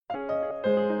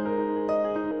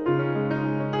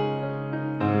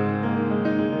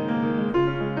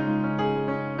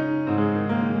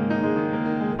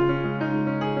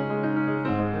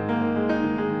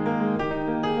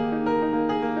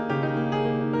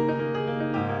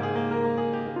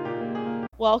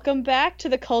Welcome back to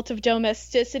the Cult of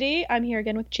Domesticity. I'm here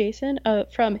again with Jason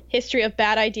from History of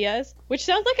Bad Ideas, which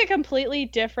sounds like a completely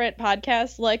different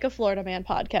podcast, like a Florida Man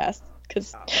podcast.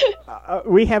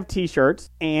 We have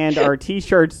t-shirts, and our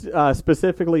t-shirts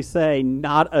specifically say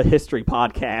not a history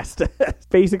podcast.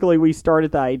 Basically, we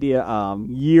started the idea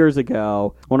years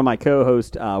ago. One of my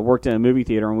co-hosts worked in a movie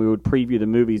theater, and we would preview the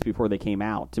movies before they came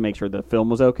out to make sure the film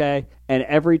was okay. And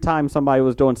every time somebody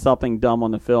was doing something dumb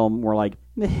on the film, we're like,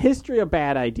 the history of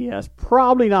bad ideas,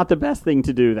 probably not the best thing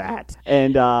to do that.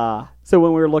 And so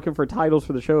when we were looking for titles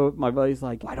for the show, my buddy's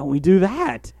like, why don't we do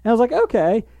that? And I was like,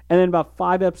 okay. And then about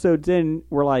 5 episodes in,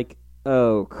 we're like,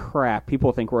 oh, crap.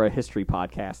 People think we're a history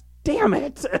podcast. Damn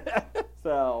it.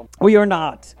 So we are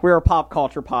not. We're a pop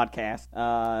culture podcast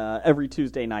every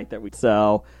Tuesday night that we...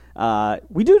 So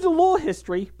we do a little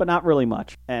history, but not really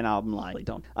much. And I'm like,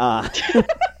 don't...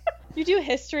 You do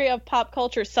history of pop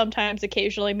culture sometimes,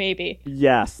 occasionally, maybe.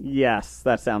 Yes,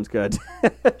 that sounds good.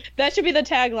 That should be the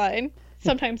tagline.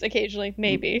 Sometimes, occasionally,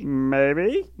 maybe.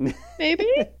 Maybe? Maybe?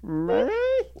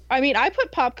 I mean, I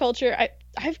put pop culture...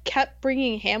 I've kept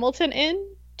bringing Hamilton in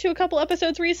to a couple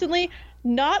episodes recently,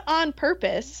 not on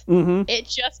purpose. Mm-hmm. It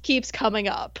just keeps coming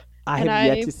up. I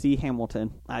have yet to see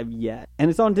Hamilton. I've yet. And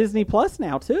it's on Disney Plus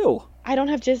now, too. I don't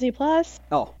have Disney Plus.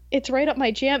 Oh. It's right up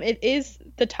my jam. It is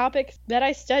the topic that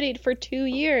I studied for 2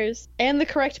 years and the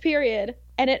correct period.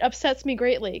 And it upsets me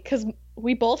greatly because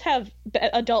we both have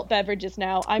adult beverages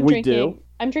now. I'm drinking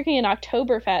an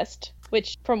Oktoberfest,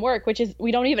 which from work, which is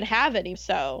we don't even have any.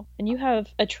 So, and you have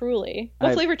a Truly.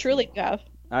 What flavor Truly do you have?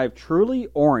 I have Truly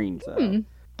orange. So.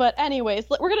 But anyways,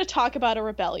 we're going to talk about a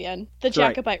rebellion, the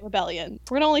Jacobite Rebellion.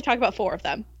 We're going to only talk about 4 of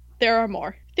them. There are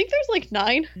more. I think there's like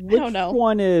 9. I don't know. Which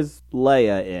one is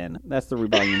Leia in? That's the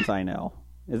rebellions I know.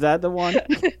 Is that the one? No.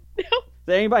 Is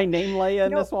there anybody named Leia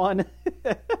in this one?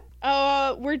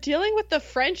 We're dealing with the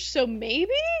French, so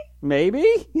maybe? Maybe?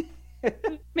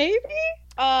 Maybe?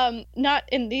 Not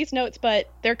in these notes,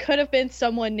 but there could have been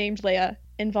someone named Leia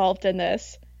involved in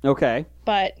this. Okay.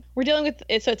 But we're dealing with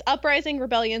it, so it's uprising,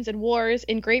 rebellions, and wars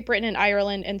in Great Britain and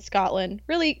Ireland and Scotland.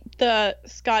 Really, the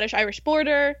Scottish-Irish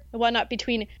border, the whatnot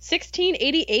between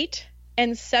 1688 and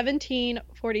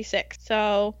 1746.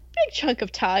 So, big chunk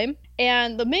of time.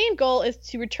 And the main goal is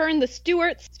to return the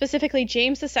Stuarts, specifically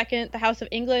James II, the House of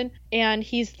England, and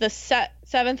he's the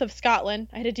 7th of Scotland.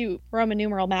 I had to do Roman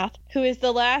numeral math. Who is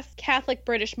the last Catholic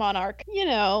British monarch. You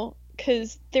know,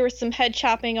 because there was some head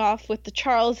chopping off with the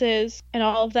Charleses and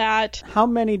all of that. How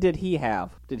many did he have?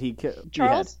 Did he kill?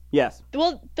 Charles? Yes.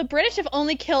 Well, the British have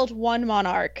only killed one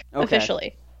monarch,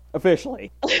 officially.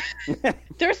 Officially.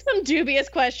 There's some dubious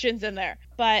questions in there.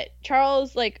 But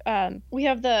Charles, we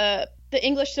have the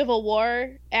English Civil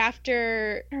War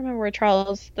after, I don't remember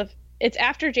where it's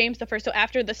after James I, so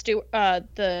after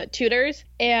the Tudors.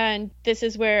 And this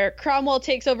is where Cromwell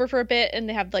takes over for a bit, and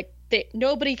they have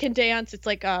nobody can dance. It's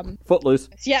like Footloose.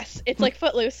 Yes, it's like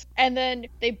Footloose. And then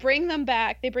they bring them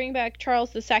back. They bring back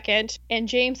Charles II, and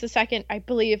James II, I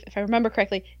believe, if I remember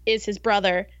correctly, is his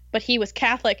brother, but he was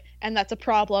Catholic, and that's a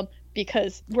problem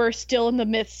because we're still in the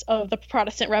midst of the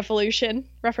Protestant Reformation.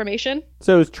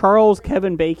 So is Charles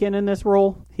Kevin Bacon in this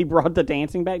role? He brought the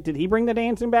dancing back? Did he bring the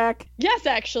dancing back? Yes,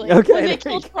 actually. Okay, when they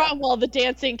killed Cromwell, the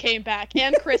dancing came back,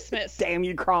 and Christmas. Damn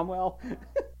you, Cromwell.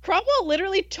 Cromwell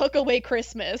literally took away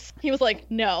Christmas. He was like,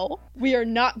 no, we are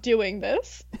not doing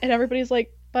this. And everybody's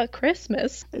like, but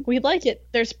Christmas, we like it.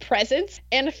 There's presents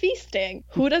and a feasting.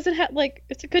 Who doesn't have,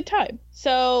 it's a good time.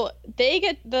 So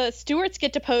the Stuarts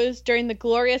get deposed during the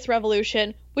Glorious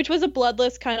Revolution, which was a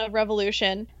bloodless kind of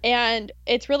revolution. And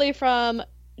it's really from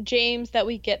James that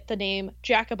we get the name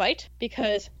Jacobite,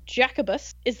 because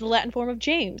Jacobus is the Latin form of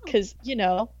James, because,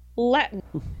 Latin.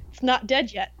 It's not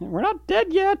dead yet. We're not dead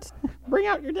yet. Bring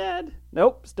out your dead.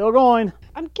 Nope, still going.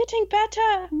 I'm getting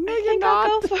better.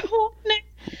 I'll go for one.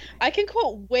 I can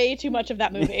quote way too much of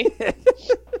that movie.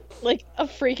 A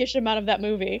freakish amount of that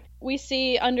movie. We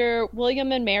see under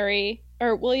William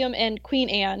and Queen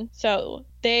Anne, so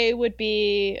they would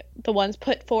be the ones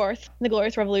put forth in the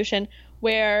Glorious Revolution,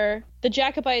 where the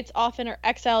Jacobites often are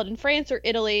exiled in France or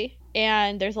Italy,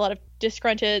 and there's a lot of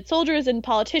disgruntled soldiers and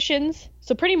politicians.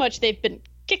 So pretty much they've been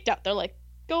kicked out. They're like,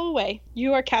 go away.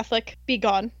 You are Catholic. Be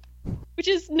gone. Which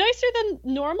is nicer than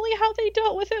normally how they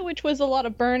dealt with it, which was a lot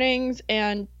of burnings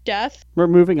and death. We're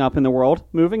moving up in the world.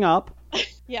 Moving up.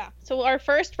 Yeah. So our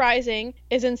first rising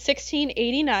is in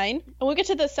 1689, and we'll get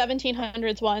to the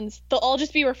 1700s ones. They'll all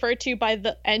just be referred to by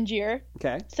the end year.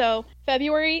 Okay. So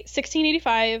February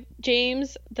 1685,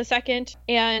 James the 2nd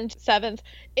and 7th.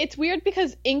 It's weird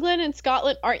because England and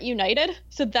Scotland aren't united,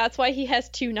 so that's why he has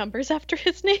two numbers after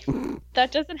his name.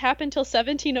 That doesn't happen till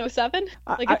 1707.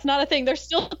 It's not a thing. There's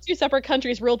still two separate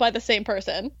countries ruled by the same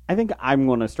person. I think I'm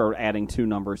going to start adding two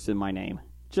numbers to my name.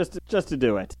 Just to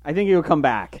do it. I think he'll come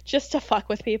back. Just to fuck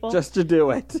with people. Just to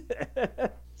do it.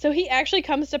 So he actually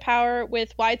comes to power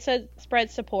with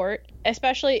widespread support,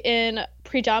 especially in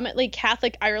predominantly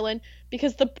Catholic Ireland,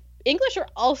 because the English are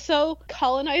also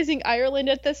colonizing Ireland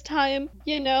at this time.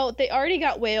 You know, they already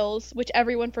got Wales, which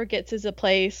everyone forgets is a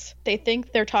place. They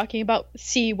think they're talking about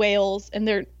sea whales, and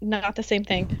they're not the same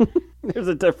thing. There's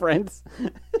a difference.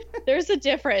 There's a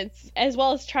difference, as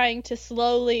well as trying to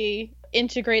slowly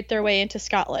integrate their way into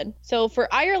Scotland. So for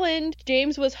Ireland,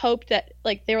 James was hoped that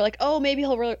they were like, oh, maybe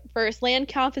he'll reverse land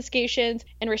confiscations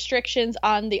and restrictions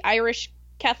on the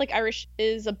Catholic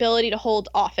Irish's ability to hold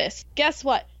office. Guess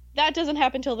what? That doesn't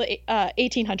happen till the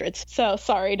 1800s. So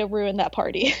sorry to ruin that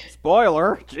party.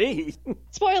 Spoiler. Jeez.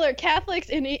 Spoiler, Catholics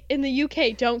in the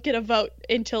UK don't get a vote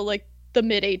until the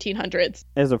mid 1800s.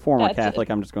 As a former Catholic,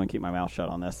 I'm just going to keep my mouth shut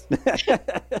on this.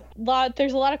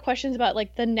 There's a lot of questions about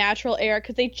the natural era,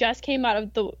 because they just came out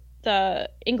of the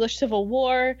English Civil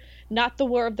War, not the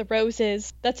War of the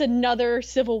Roses. That's another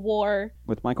civil war.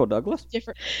 With Michael Douglas?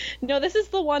 Different. No, this is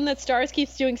the one that Starz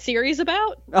keeps doing series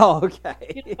about. Oh,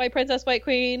 okay. White Princess, White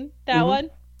Queen, that one.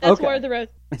 That's okay. War of the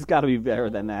Roses. It's got to be better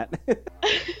than that.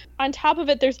 On top of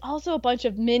it, there's also a bunch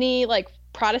of mini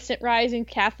Protestant risings,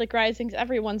 Catholic risings,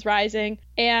 everyone's rising.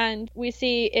 And we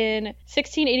see in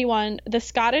 1681 the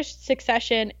Scottish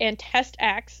Succession and Test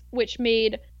Acts, which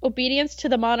made obedience to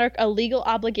the monarch a legal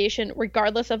obligation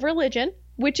regardless of religion,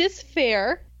 which is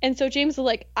fair. And so James was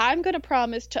like, I'm going to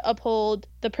promise to uphold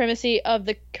the primacy of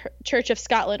the Church of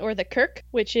Scotland, or the Kirk,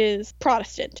 which is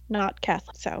Protestant, not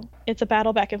Catholic. So it's a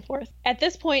battle back and forth. At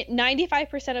this point,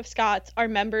 95% of Scots are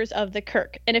members of the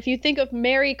Kirk. And if you think of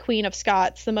Mary, Queen of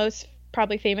Scots, the most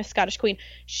probably famous Scottish queen,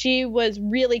 she was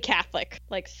really Catholic,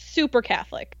 super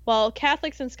Catholic. While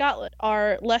Catholics in Scotland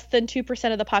are less than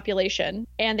 2% of the population,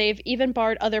 and they've even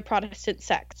barred other Protestant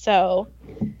sects. So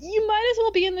you might as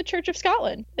well be in the Church of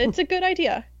Scotland. It's a good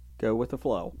idea. Go with the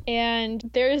flow. And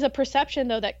there is a perception,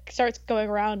 though, that starts going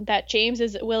around that James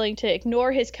is willing to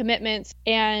ignore his commitments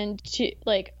and to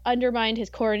undermine his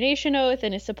coronation oath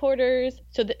and his supporters.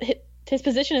 So that his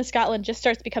position in Scotland just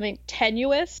starts becoming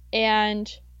tenuous.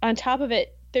 And on top of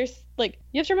it, there's you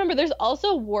have to remember there's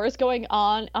also wars going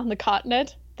on the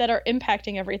continent that are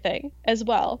impacting everything as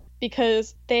well,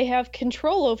 because they have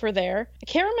control over there. I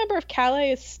can't remember if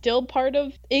Calais is still part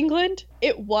of England.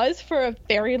 It was for a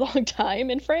very long time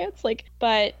in France,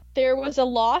 but there was a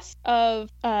loss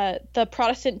of the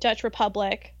Protestant Dutch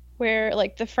Republic, where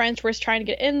the French were trying to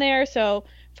get in there, so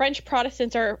French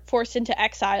Protestants are forced into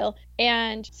exile.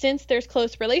 And since there's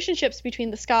close relationships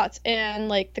between the Scots and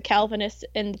the Calvinists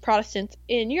and the Protestants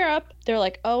in Europe, they're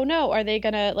like, oh no, are they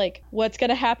gonna what's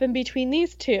gonna happen between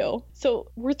these two?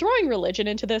 So we're throwing religion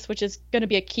into this, which is gonna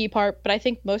be a key part, but I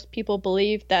think most people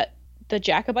believe that the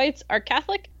Jacobites are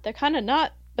Catholic. They're kind of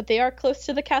not, but they are close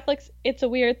to the Catholics. It's a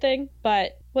weird thing.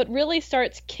 But what really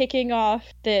starts kicking off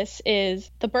this is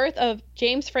the birth of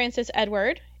James Francis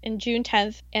Edward in June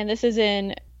 10th, and this is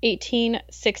in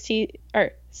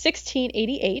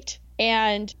 1688.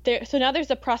 And so now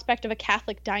there's a prospect of a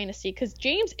Catholic dynasty, because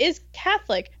James is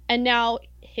Catholic, and now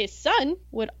his son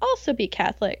would also be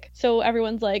Catholic. So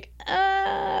everyone's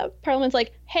Parliament's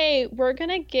hey, we're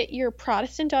gonna get your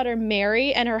Protestant daughter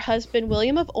Mary and her husband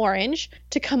William of Orange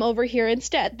to come over here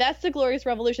instead. That's the Glorious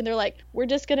Revolution. They're we're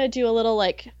just gonna do a little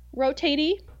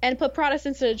rotatey and put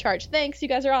Protestants in charge. Thanks, you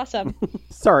guys are awesome.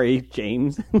 Sorry,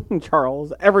 James,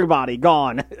 Charles, everybody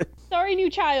gone. Sorry,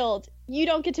 new child. You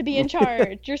don't get to be in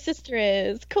charge. Your sister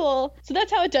is. Cool. So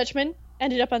that's how a Dutchman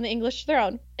ended up on the English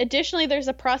throne. Additionally, there's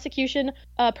a persecution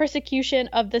of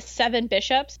the 7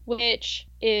 bishops, which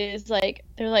is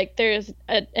there's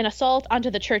an assault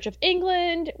onto the Church of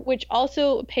England, which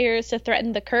also appears to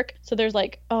threaten the Kirk. So there's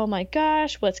oh my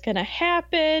gosh, what's gonna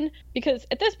happen? Because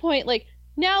at this point,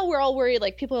 now we're all worried,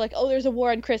 people are oh, there's a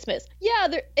war on Christmas. Yeah,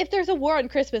 if there's a war on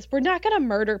Christmas, we're not going to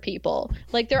murder people.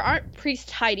 There aren't priests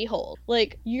hidey holes.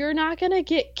 You're not going to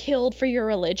get killed for your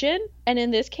religion. And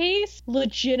in this case,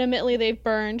 legitimately, they've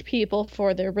burned people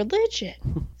for their religion.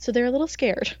 So they're a little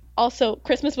scared. Also,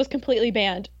 Christmas was completely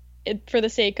banned for the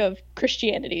sake of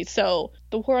Christianity. So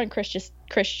the war on Christmas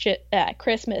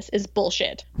is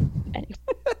bullshit. Anyway.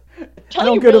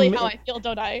 Tell you really how I feel,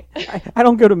 don't I? I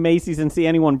don't go to Macy's and see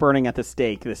anyone burning at the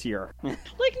stake this year. Like,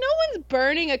 no one's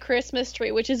burning a Christmas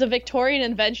tree, which is a Victorian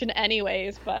invention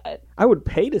anyways, but... I would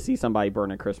pay to see somebody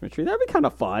burn a Christmas tree. That'd be kind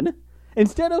of fun.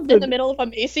 Instead of... In the middle of a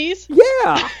Macy's?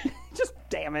 Yeah! Just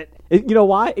damn it. You know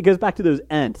why? It goes back to those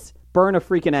ants. Burn a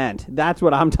freaking ant. That's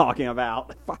what I'm talking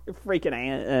about. Freaking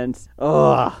ants.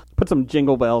 Ugh. Put some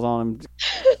jingle bells on them.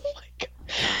 Oh my God.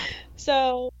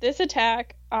 So, this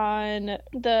attack on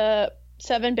the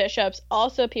 7 bishops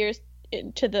also appears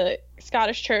into the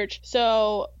Scottish Church.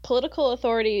 So, political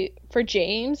authority for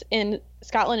James in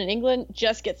Scotland and England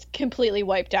just gets completely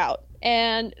wiped out.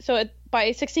 And so by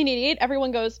 1688,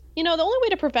 everyone goes, the only way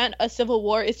to prevent a civil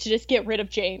war is to just get rid of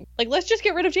James. Like, let's just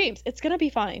get rid of James. It's going to be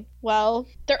fine. Well,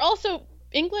 they're also,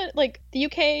 England, like the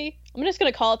UK, I'm just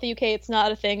going to call it the UK. It's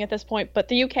not a thing at this point, but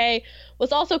the UK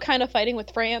was also kind of fighting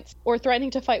with France, or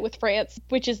threatening to fight with France,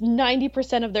 which is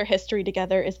 90% of their history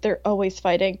together is they're always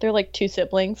fighting. They're like 2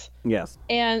 siblings. Yes.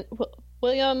 And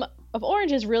William of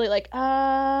Orange is really like,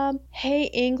 hey,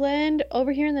 England,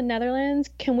 over here in the Netherlands,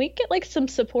 can we get like some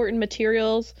support and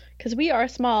materials? Because we are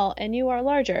small and you are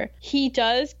larger. He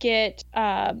does get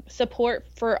support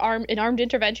for armed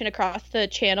intervention across the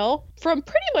channel from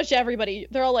pretty much everybody.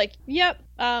 They're all like, yep,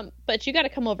 but you got to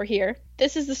come over here.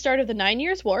 This is the start of the 9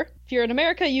 Years' War. If you're in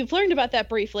America, you've learned about that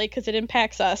briefly because it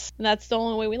impacts us. And that's the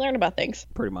only way we learn about things.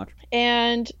 Pretty much.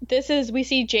 And we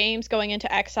see James going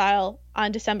into exile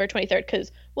on December 23rd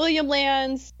because William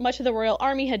lands, much of the royal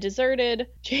army had deserted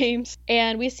James.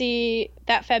 And we see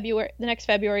that the next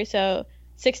February, so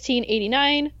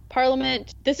 1689,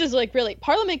 Parliament. This is like really,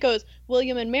 Parliament goes,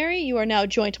 William and Mary, you are now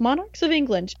joint monarchs of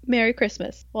England. Merry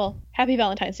Christmas. Well, happy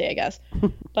Valentine's Day, I guess.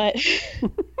 But...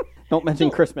 Don't mention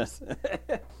Christmas.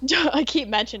 I keep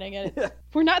mentioning it.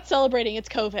 We're not celebrating. It's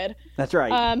COVID. That's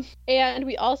right. And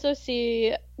we also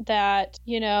see that,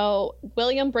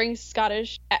 William brings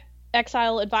Scottish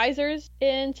exile advisors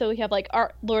in. So we have like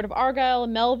Lord of Argyll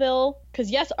and Melville. Because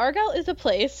yes, Argyll is a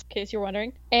place, in case you're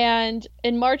wondering. And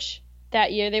in March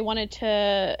that year, they wanted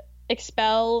to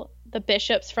expel the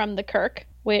bishops from the Kirk,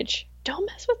 which... don't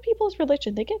mess with people's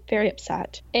religion. They get very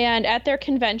upset. And at their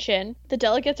convention, the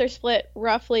delegates are split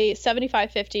roughly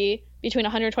 75-50 between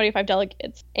 125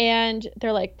 delegates. And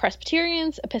they're like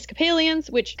Presbyterians, Episcopalians,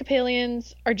 which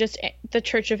Episcopalians are just the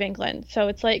Church of England. So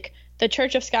it's like the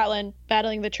Church of Scotland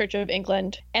battling the Church of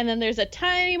England. And then there's a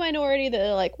tiny minority that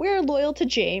are like, we're loyal to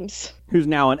James. Who's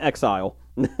now in exile.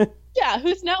 Yeah,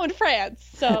 who's now in France.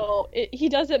 So he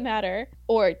doesn't matter.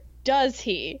 Or does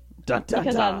he? Dun, dun,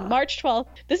 because dun. on March 12th,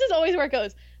 this is always where it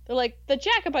goes. They're like, the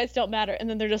Jacobites don't matter. And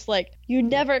then they're just like, you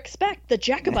never expect the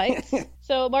Jacobites.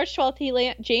 So March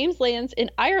 12th, James lands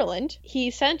in Ireland. He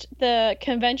sent the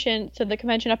convention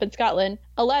up in Scotland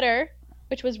a letter,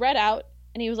 which was read out.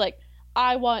 And he was like,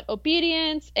 I want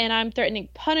obedience and I'm threatening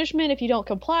punishment if you don't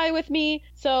comply with me.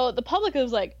 So the public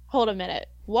was like, hold a minute.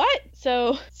 What?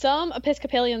 So some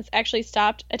Episcopalians actually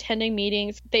stopped attending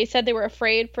meetings. They said they were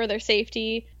afraid for their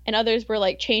safety, and others were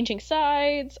like changing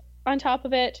sides on top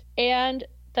of it. And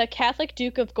the Catholic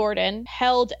Duke of Gordon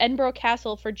held Edinburgh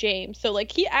Castle for James. So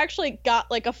like he actually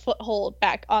got like a foothold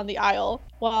back on the Isle,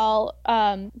 while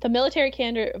the military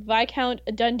commander Viscount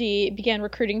Dundee began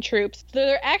recruiting troops. So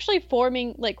they're actually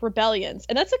forming like rebellions.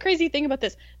 And that's the crazy thing about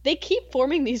this. They keep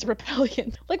forming these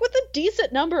rebellions, like with a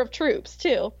decent number of troops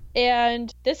too.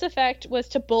 And this effect was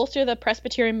to bolster the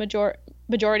Presbyterian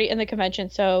majority in the convention,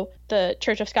 so the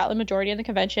Church of Scotland majority in the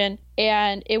convention,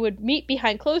 and it would meet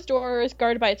behind closed doors,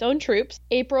 guarded by its own troops.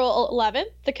 April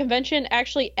 11th, the convention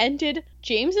actually ended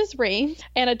James's reign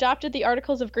and adopted the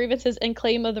Articles of Grievances and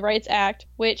Claim of the Rights Act,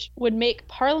 which would make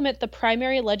Parliament the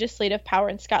primary legislative power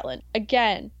in Scotland.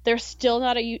 Again, they're still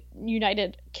not a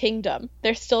united kingdom.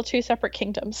 They're still 2 separate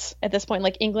kingdoms at this point,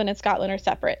 like England and Scotland are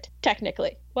separate,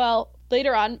 technically. Well,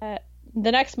 later on,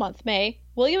 the next month, May,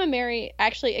 William and Mary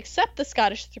actually accept the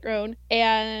Scottish throne,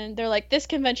 and they're like, this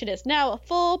convention is now a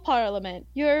full parliament.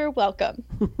 You're welcome.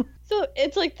 So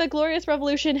it's like the Glorious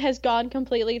Revolution has gone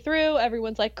completely through.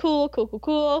 Everyone's like,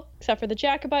 cool, except for the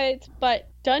Jacobites. But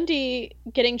Dundee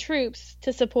getting troops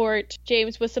to support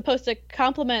James was supposed to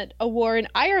complement a war in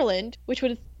Ireland, which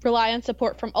would rely on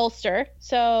support from Ulster.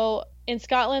 So in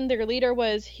Scotland, their leader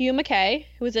was Hugh Mackay,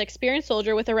 who was an experienced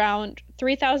soldier with around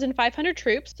 3,500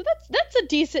 troops. So that's a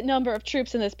decent number of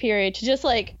troops in this period to just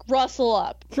like rustle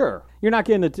up. Sure. You're not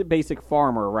getting a basic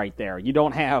farmer right there. You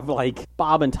don't have like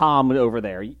Bob and Tom over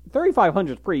there.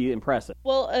 3,500 is pretty impressive.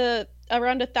 Well,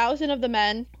 around 1,000 of the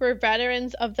men were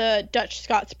veterans of the Dutch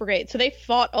Scots Brigade. So they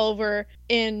fought over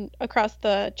across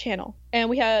the channel. And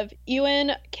we have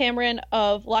Ewan Cameron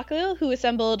of Lochiel, who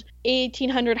assembled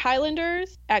 1,800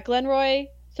 Highlanders at Glenroy.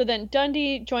 So then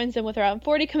Dundee joins them with around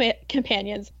 40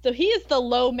 companions. So he is the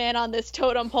low man on this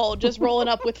totem pole, just rolling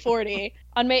up with 40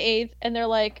 on May 8th. And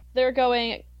they're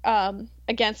going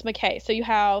against Mackay. So you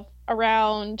have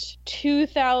around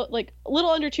 2,000, like a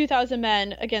little under 2,000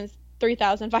 men against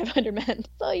 3,500 men.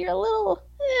 So you're a little...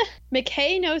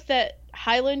 Mackay knows that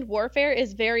Highland warfare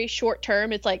is very short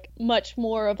term. It's like much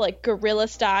more of like guerrilla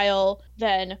style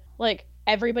than like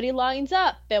everybody lines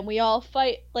up and we all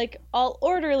fight like all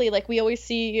orderly like we always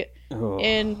see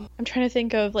in, I'm trying to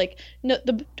think of like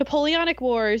the Napoleonic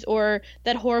Wars or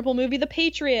that horrible movie The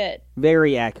Patriot.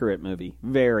 Very accurate movie.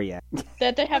 Very accurate.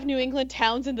 That they have New England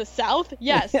towns in the South.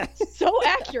 Yes, so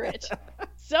accurate.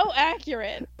 So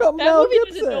accurate. But that Mel movie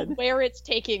Gibson. doesn't know where it's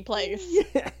taking place.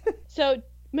 Yeah. So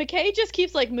Mackay just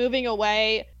keeps like moving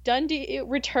away. Dundee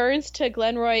returns to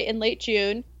Glenroy in late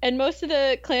June, and most of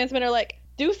the clansmen are like,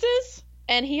 deuces,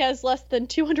 and he has less than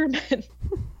 200 men.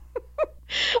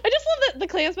 I just love that the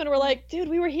clansmen were like, dude,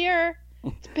 we were here.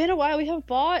 It's been a while. We haven't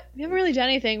really done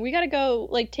anything. We gotta go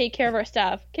like take care of our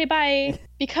stuff. Okay, bye.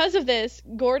 Because of this,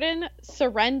 Gordon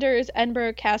surrenders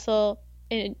Edinburgh Castle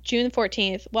in June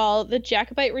 14th, while the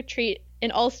Jacobite retreat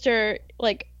in Ulster,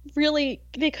 like, really,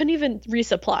 they couldn't even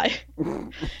resupply.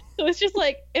 So it's just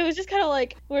like, it was just kind of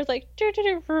like, where it's like,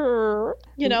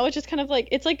 you know, it's just kind of like,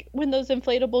 it's like when those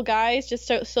inflatable guys just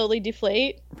start slowly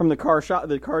deflate. From the car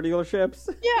dealerships?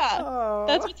 Yeah, Oh.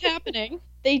 That's what's happening.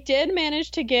 They did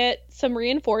manage to get some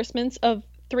reinforcements of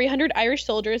 300 Irish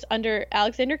soldiers under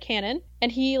Alexander Cannon,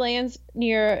 and he lands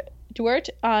near Duart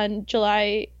on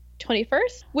July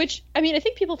 21st, which, I mean, I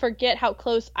think people forget how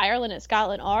close Ireland and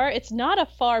Scotland are. It's not a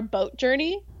far boat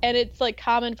journey, and it's like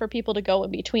common for people to go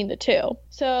in between the two.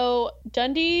 So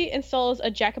Dundee installs a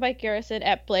Jacobite garrison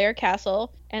at Blair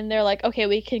Castle, and they're like, okay,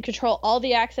 we can control all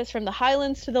the access from the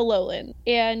Highlands to the Lowlands.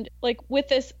 And like with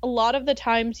this, a lot of the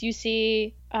times you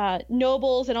see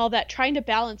nobles and all that trying to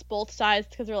balance both sides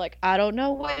because they're like, I don't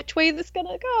know which way this is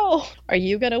gonna go. Are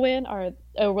you gonna win? Are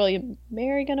William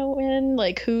Mary gonna win?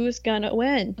 Like, who's gonna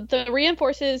win? The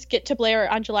reinforces get to Blair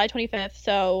on July 25th,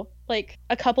 so like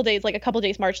a couple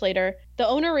days march later. The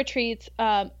owner retreats.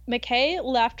 Mackay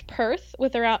left Perth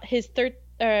with around his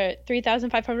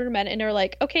 3,500 men, and they're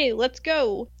like, okay, let's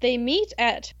go. They meet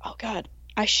at, oh god,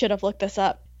 I should have looked this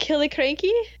up.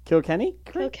 Killiecrankie? Kilkenny?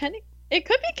 Kilkenny? It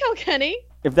could be Kilkenny.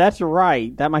 If that's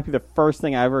right, that might be the first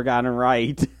thing I ever gotten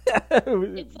right.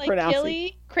 It's like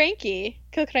Killiecrankie.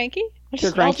 Kilcrankie?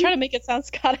 I'll try to make it sound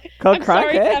Scottish. I'm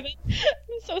sorry, Kevin.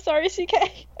 I'm so sorry, CK.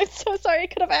 I'm so sorry I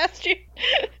could have asked you.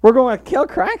 We're going to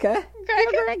Kilcrankie.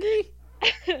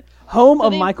 Home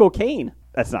of Michael Caine.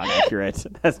 That's not accurate.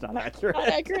 That's not accurate. Not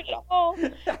accurate at all.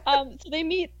 So they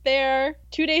meet there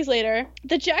 2 days later.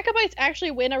 The Jacobites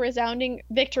actually win a resounding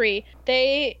victory.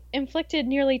 They inflicted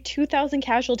nearly 2,000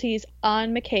 casualties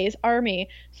on Mackay's army.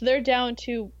 So they're down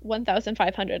to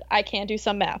 1,500. I can't do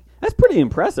some math. That's pretty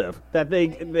impressive that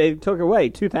they took away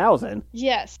 2,000.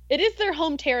 Yes. It is their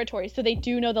home territory, so they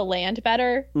do know the land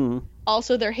better. Mm.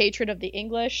 Also, their hatred of the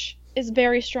English is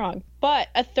very strong. But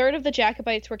a third of the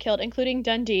Jacobites were killed, including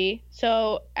Dundee.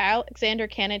 So Alexander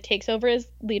Cannon takes over as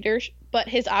leader, but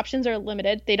his options are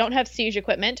limited. They don't have siege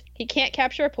equipment. He can't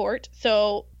capture a port,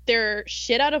 so they're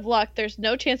shit out of luck. There's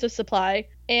no chance of supply,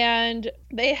 and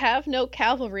they have no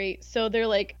cavalry. So they're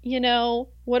like,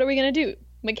 what are we going to do?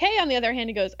 Mackay, on the other hand,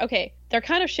 he goes, okay, they're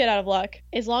kind of shit out of luck.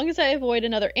 As long as I avoid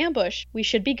another ambush, we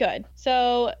should be good.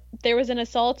 So there was an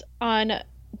assault on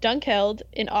Dunkeld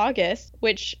in August,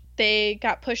 which they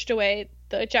got pushed away.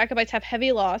 The Jacobites have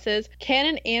heavy losses.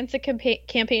 Cannon ends the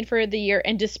campaign for the year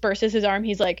and disperses his army.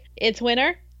 He's like, it's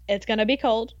winter. It's going to be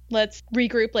cold. Let's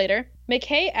regroup later.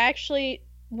 Mackay actually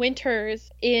winters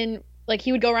in, like,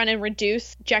 he would go around and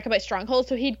reduce Jacobite strongholds.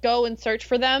 So he'd go and search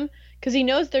for them because he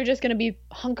knows they're just going to be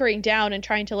hunkering down and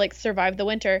trying to, like, survive the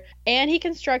winter. And he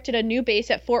constructed a new base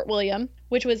at Fort William,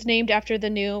 which was named after the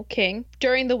new king,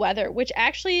 during the weather, which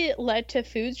actually led to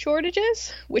food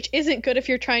shortages, which isn't good if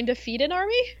you're trying to feed an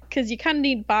army, because you kind of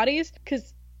need bodies,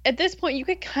 because at this point you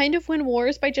could kind of win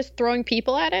wars by just throwing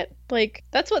people at it. Like,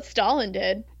 that's what Stalin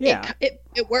did. Yeah. It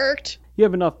worked. You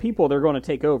have enough people, they're going to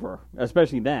take over,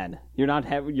 especially then. You're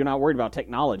not worried about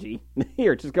technology.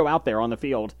 Here, just go out there on the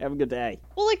field. Have a good day.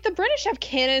 Well, like, the British have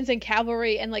cannons and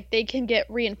cavalry, and, like, they can get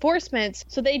reinforcements,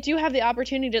 so they do have the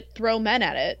opportunity to throw men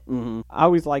at it. Mm-hmm. I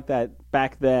always liked that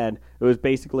back then. It was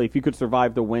basically, if you could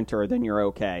survive the winter, then you're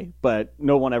okay. But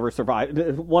no one ever survived.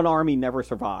 One army never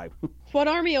survived. One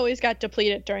army always got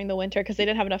depleted during the winter because they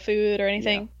didn't have enough food or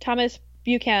anything. Yeah. Thomas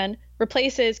Buchan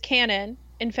replaces Cannon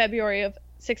in February of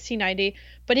 1690,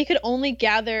 but he could only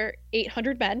gather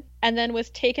 800 men, and then was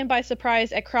taken by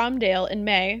surprise at Cromdale in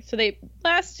May. So they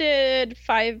lasted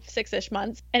 5-6-ish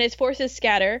months, and his forces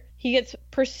scatter. He gets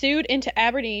pursued into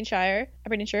Aberdeenshire,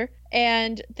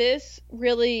 and this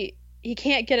really, he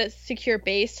can't get a secure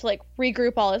base to like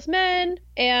regroup all his men.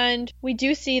 And we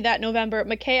do see that November,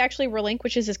 Mackay actually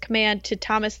relinquishes his command to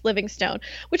Thomas Livingstone,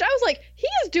 which I was like, he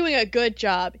is doing a good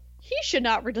job. He should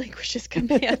not relinquish his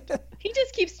command. He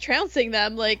just keeps trouncing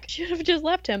them. Like, should have just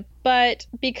left him. But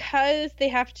because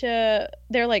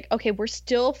they're like, okay, we're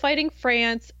still fighting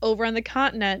France over on the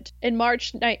continent. In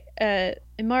March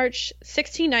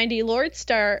 1690, Lord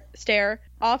Stair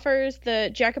offers the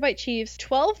Jacobite chiefs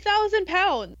 12,000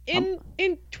 pounds. In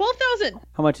 12,000.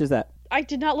 How much is that? I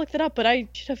did not look that up, but I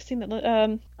should have seen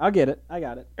that. I'll get it. I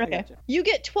got it. Okay. You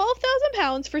get 12,000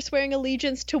 pounds for swearing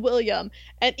allegiance to William.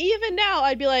 And even now,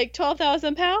 I'd be like,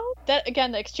 12,000 pounds? That,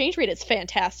 again, the exchange rate is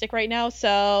fantastic right now,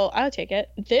 so I'll take it.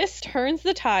 This turns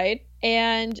the tide,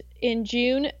 and in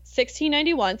June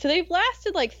 1691, so they've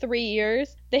lasted like 3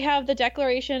 years, they have the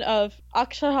Declaration of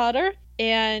Achshahadar,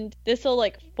 and this will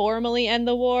like formally end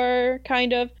the war,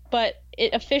 kind of, but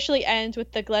it officially ends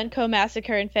with the Glencoe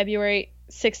Massacre in February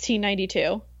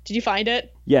 1692. Did you find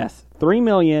it? Yes.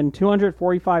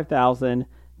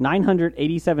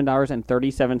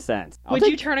 $3,245,987.37. Would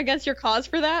you turn against your cause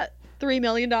for that? $3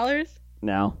 million?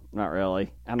 No, not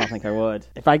really. I don't think I would.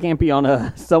 If I can't be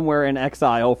on somewhere in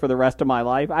exile for the rest of my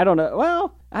life, I don't know.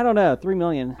 Well, I don't know. 3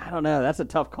 million. I don't know. That's a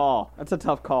tough call.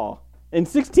 In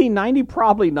 1690,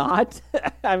 probably not.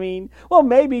 I mean, well,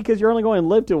 maybe because you're only going to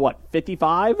live to, what,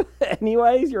 55?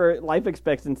 Anyways, your life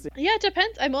expectancy. Yeah, it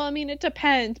depends. It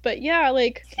depends. But yeah,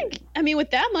 like,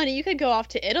 with that money, you could go off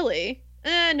to Italy.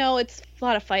 No, it's a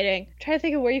lot of fighting. I'm trying to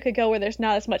think of where you could go where there's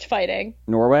not as much fighting.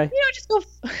 Norway? Just go...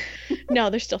 No,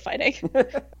 they're still fighting.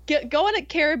 Go on a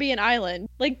Caribbean island.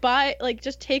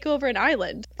 Just take over an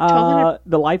island.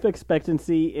 The life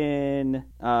expectancy in,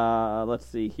 let's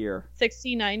see here.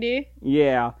 1690?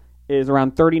 Yeah, is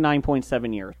around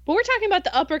 39.7 years. But we're talking about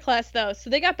the upper class, though,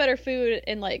 so they got better food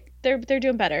and, they're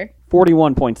doing better.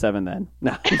 41.7 then.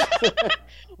 No.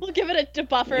 We'll give it a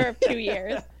buffer of 2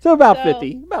 years. So about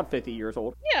 50 years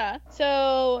old. Yeah.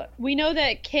 So we know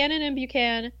that Cannon and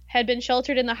Buchanan had been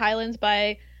sheltered in the Highlands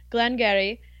by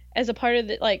Glengarry as a part of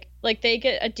the, they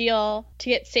get a deal to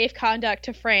get safe conduct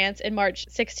to France in March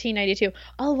 1692.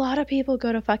 A lot of people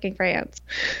go to fucking France.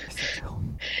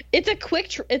 It's a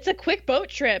quick boat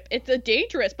trip. It's a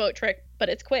dangerous boat trip, but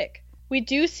it's quick. We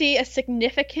do see a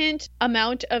significant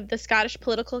amount of the Scottish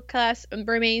political class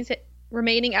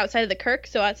remaining outside of the Kirk,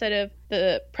 so outside of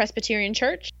the Presbyterian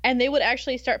Church, and they would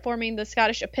actually start forming the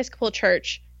Scottish Episcopal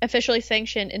Church, officially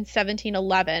sanctioned in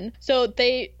 1711. So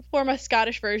they form a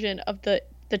Scottish version of the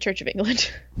Church of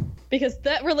England. Because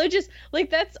that religious,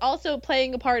 that's also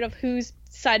playing a part of who's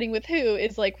siding with who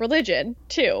is religion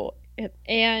too.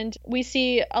 And we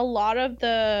see a lot of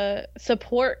the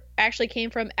support actually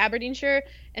came from Aberdeenshire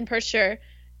and Perthshire,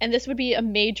 and this would be a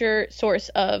major source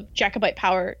of Jacobite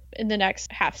power in the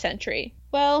next half century.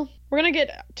 Well, we're going to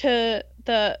get to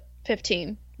the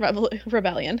 15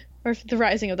 rebellion, or the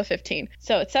rising of the 15.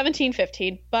 So it's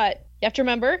 1715, but you have to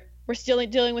remember, we're still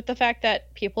dealing with the fact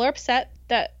that people are upset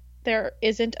that there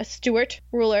isn't a Stuart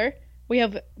ruler. We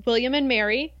have William and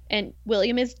Mary, and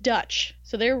William is Dutch,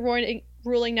 so they're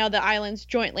ruling now the islands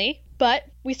jointly. But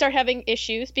we start having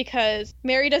issues because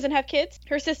Mary doesn't have kids.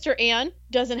 Her sister Anne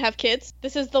doesn't have kids.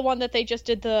 This is the one that they just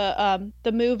did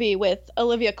the movie with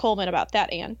Olivia Colman about,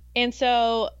 that Anne. And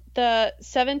so the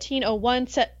 1701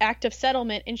 Act of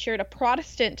Settlement ensured a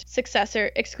Protestant successor,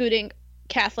 excluding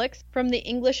Catholics, from the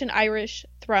English and Irish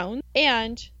throne,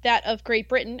 and that of Great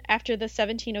Britain after the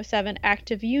 1707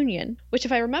 Act of Union, which,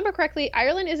 if I remember correctly,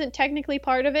 Ireland isn't technically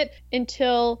part of it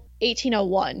until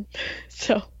 1801.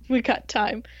 So we got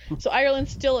time. So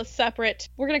Ireland's still a separate,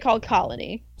 we're going to call it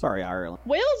colony. Sorry, Ireland.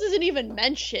 Wales isn't even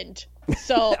mentioned.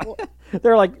 So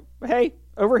they're like, hey,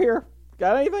 over here,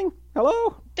 got anything?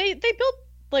 Hello? They built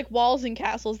walls and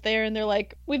castles there, and they're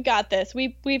like, we've got this.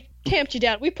 We've tamped you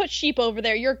down. We put sheep over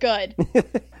there. You're good.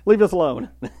 Leave us alone.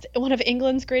 One of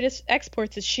England's greatest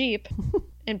exports is sheep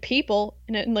and people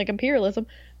and imperialism.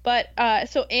 But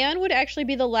so Anne would actually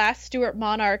be the last Stuart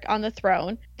monarch on the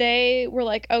throne. They were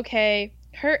like, okay,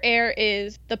 her heir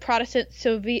is the Protestant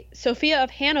Sophia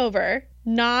of Hanover,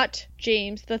 not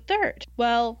James III.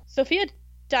 Well, Sophia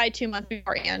died 2 months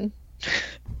before Anne.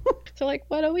 So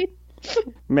what do we...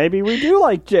 Maybe we do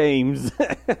like James.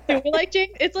 Do we like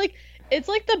James? It's like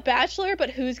The Bachelor, but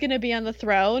who's going to be on the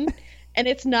throne? And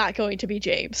it's not going to be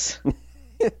James.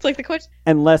 It's the question.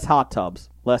 And less hot tubs.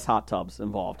 Less hot tubs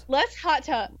involved. Less hot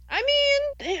tub. I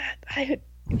mean,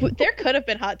 There could have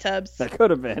been hot tubs. That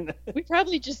could have been. We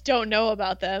probably just don't know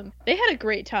about them. They had a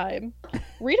great time.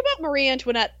 Read about Marie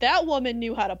Antoinette. That woman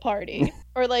knew how to party.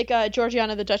 Or like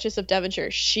Georgiana, the Duchess of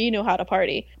Devonshire. She knew how to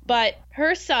party. But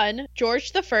her son,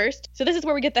 George the First. So this is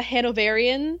where we get the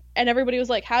Hanoverian. And everybody was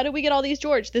like, how do we get all these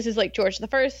George? This is like George the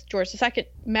First, George the Second,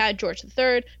 Mad George the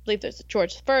Third. I believe there's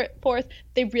George the Fourth.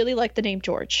 They really like the name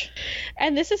George.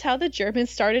 And this is how the Germans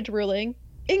started ruling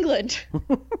England.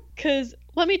 Because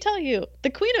let me tell you, the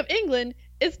Queen of England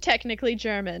is technically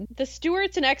German. The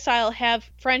Stuarts in exile have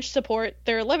French support.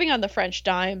 They're living on the French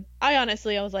dime. I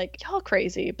was like, y'all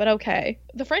crazy, but okay.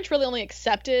 The French really only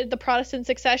accepted the Protestant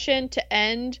succession to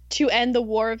end the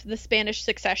War of the Spanish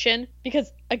Succession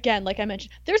because, again, like I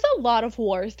mentioned, there's a lot of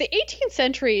wars. The 18th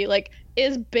century,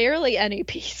 is barely any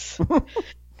peace.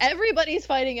 Everybody's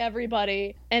fighting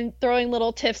everybody and throwing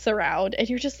little tiffs around. And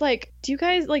you're just like, do you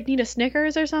guys, need a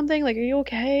Snickers or something? Are you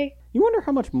okay? You wonder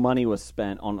how much money was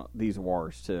spent on these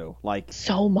wars, too.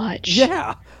 So much.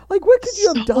 Yeah. What could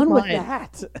you have done with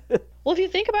that? Well, if you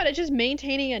think about it, just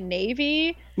maintaining a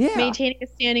navy, maintaining a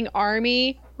standing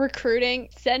army, recruiting,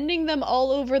 sending them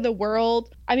all over the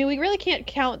world. I mean, we really can't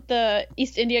count the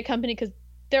East India Company because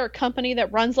they're a company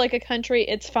that runs like a country.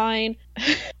 It's fine.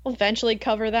 We'll eventually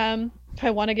cover them if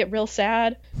I want to get real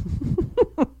sad.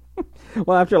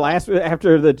 Well, after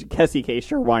the Kessie case,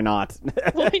 sure, why not?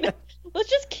 Why not? Let's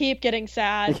just keep getting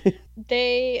sad.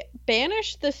 They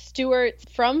banished the Stuarts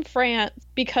from France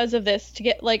because of this to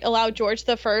get allow George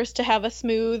the First to have a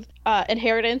smooth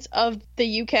inheritance of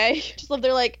the UK. Just love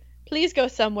they're like, please go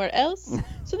somewhere else.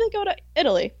 So they go to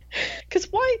Italy.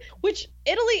 Because why? Which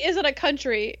Italy isn't a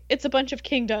country. It's a bunch of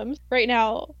kingdoms right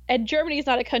now. And Germany is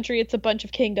not a country. It's a bunch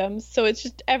of kingdoms. So it's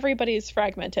just everybody's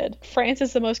fragmented. France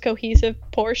is the most cohesive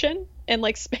portion. And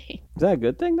Spain. Is that a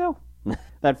good thing, though?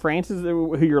 That France is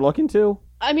who you're looking to?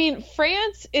 I mean,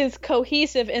 France is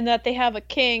cohesive in that they have a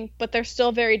king, but they're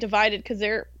still very divided because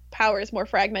their power is more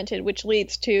fragmented, which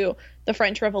leads to the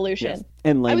French Revolution. Yes.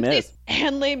 And Les Mis.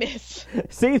 And Les Mis.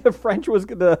 See, the French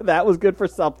that was good for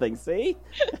something, see?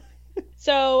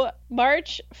 So,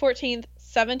 March 14th,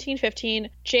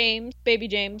 1715, baby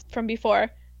James from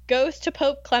before, goes to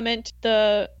Pope Clement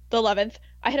the 11th.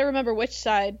 I had to remember which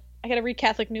side. I gotta read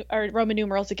or Roman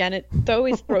numerals again. It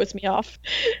always throws me off.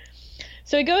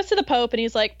 So he goes to the Pope and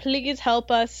he's like, please help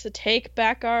us take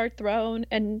back our throne,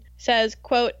 and says,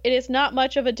 quote, it is not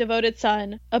much of a devoted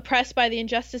son, oppressed by the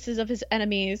injustices of his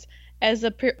enemies, as a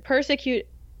persecuted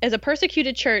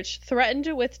church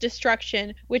threatened with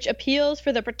destruction, which appeals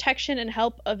for the protection and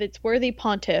help of its worthy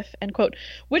pontiff, end quote.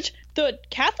 Which the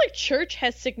Catholic Church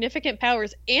has significant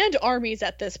powers and armies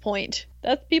at this point.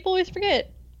 That's people always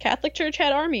forget. Catholic Church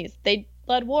had armies. They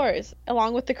led wars,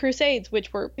 along with the Crusades,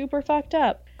 which were super fucked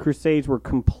up. Crusades were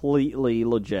completely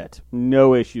legit.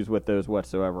 No issues with those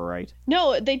whatsoever, right?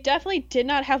 No, they definitely did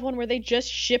not have one where they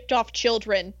just shipped off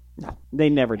children. No, they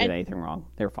never did anything wrong.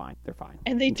 They're fine. They're fine.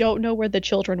 And they don't know where the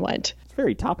children went. It's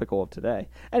very topical of today.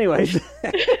 Anyways.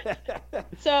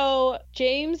 So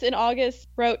James in August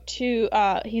wrote to,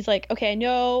 he's like, okay, I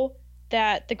know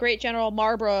that the great General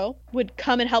Marlborough would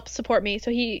come and help support me.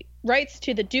 So he writes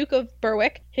to the Duke of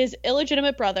Berwick, his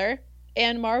illegitimate brother,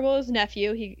 and Marlborough's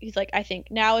nephew. He's like, I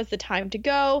think now is the time to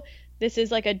go. This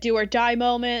is a do or die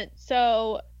moment.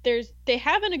 So they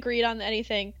haven't agreed on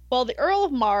anything. Well, the Earl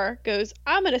of Mar goes,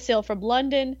 I'm going to sail from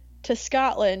London to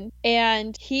Scotland,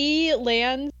 and he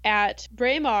lands at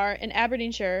Braemar in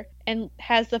Aberdeenshire and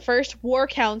has the first war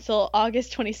council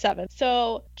August 27th.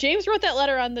 So James wrote that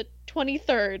letter on the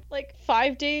 23rd,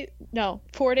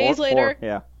 4 days later.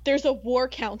 Yeah. There's a war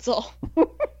council.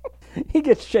 He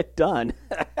gets shit done.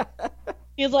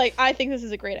 He's like, I think this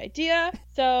is a great idea.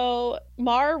 So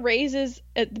Mar raises,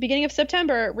 at the beginning of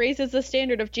September, raises the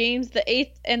standard of James the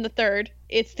 8th and the 3rd.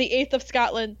 It's the 8th of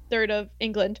Scotland, 3rd of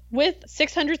England, with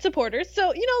 600 supporters.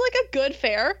 So, a good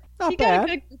fare. Not he bad. got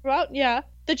a good group out. Yeah.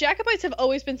 The Jacobites have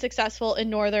always been successful in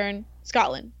northern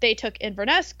Scotland. They took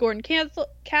Inverness, Gordon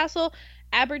Castle,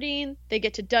 Aberdeen. They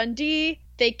get to Dundee.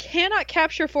 They cannot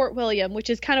capture Fort William, which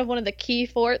is kind of one of the key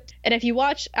forts. And if you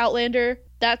watch Outlander,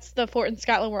 that's the fort in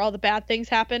Scotland where all the bad things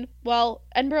happen. Well,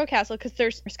 Edinburgh Castle, because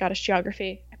there's Scottish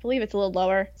geography, I believe it's a little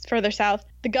lower. It's further south.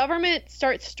 The government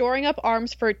starts storing up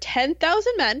arms for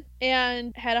 10,000 men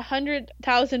and had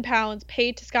 100,000 pounds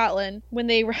paid to Scotland when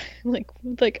they were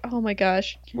oh my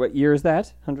gosh. What year is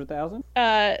that? 100,000?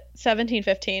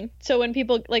 1715. So when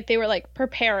people they were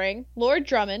preparing, Lord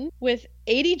Drummond with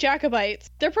 80 Jacobites,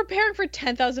 they're preparing for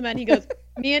 10,000 men. He goes,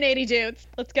 me and 80 dudes,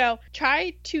 let's go.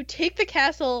 Try to take the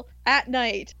castle at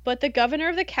night. But the governor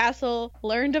of the castle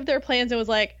learned of their plans and was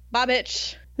like, bah,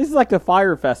 bitch. This is like the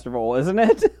fire festival, isn't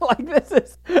it? This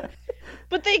is...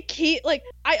 But they keep, like,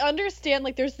 I understand,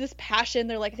 like, there's this passion.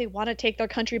 They're like, they want to take their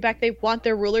country back. They want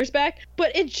their rulers back.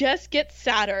 But it just gets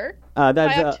sadder.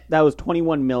 That was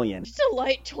 21 million. Just a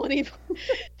light 20.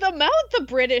 The amount the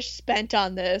British spent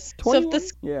on this. 21?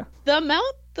 The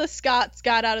amount the Scots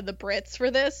got out of the Brits for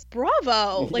this,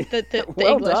 bravo. Like, the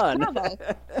well English, done. bravo.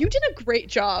 You did a great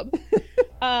job.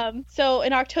 So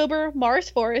in October, Mar's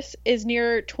force is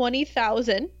near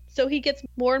 20,000. So he gets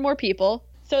more and more people.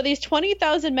 So these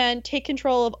 20,000 men take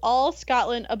control of all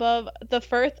Scotland above the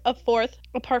Firth of Forth,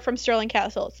 apart from Stirling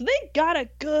Castle. So they got a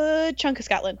good chunk of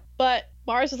Scotland. But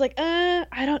Mars was like, I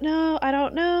don't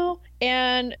know.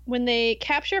 And when they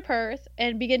capture Perth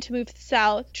and begin to move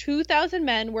south, 2,000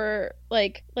 men were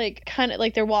like kind of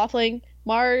like they're waffling.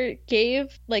 Mar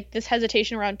gave like this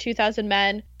hesitation around 2,000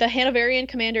 men. The Hanoverian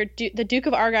commander, the Duke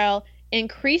of Argyll,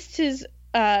 increased his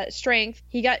strength.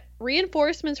 He got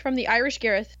reinforcements from the Irish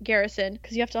garrison,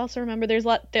 because you have to also remember there's a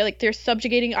lot. They're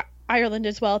subjugating Ireland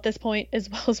as well at this point, as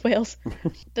well as Wales.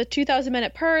 The 2,000 men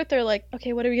at Perth, they're like,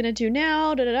 okay, what are we gonna do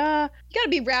now? You gotta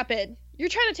be rapid. You're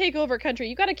trying to take over a country.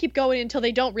 You gotta keep going until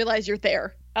they don't realize you're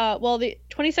there. Well, the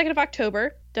 22nd of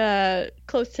October,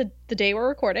 close to the day we're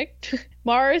recording,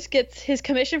 Mars gets his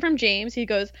commission from James. He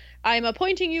goes, I'm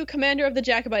appointing you commander of the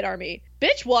Jacobite army.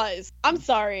 Bitch was. I'm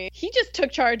sorry. He just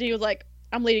took charge. He was like,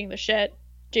 I'm leading the shit.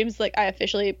 James is like, I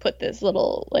officially put this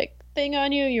little, like, thing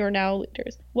on you. You are now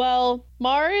leaders. Well,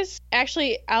 Mars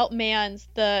actually outmans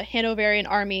the Hanoverian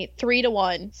army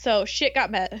 3-1. So shit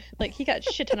got met. Like, he got a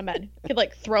shit ton of men. He could,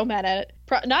 like, throw men at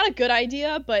it. Not a good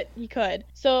idea, but he could.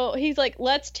 So he's like,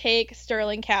 let's take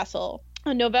Stirling Castle.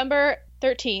 On November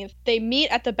 13th, they meet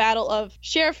at the Battle of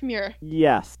Sheriffmuir.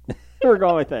 Yes. We're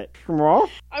going with it.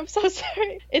 I'm so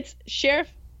sorry. It's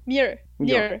Sheriffmuir.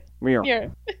 Muir.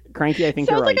 Cranky, I think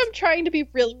you're right. Sounds like I'm trying to be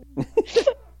really...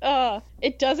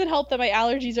 It doesn't help that my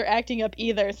allergies are acting up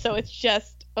either, so it's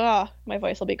just... my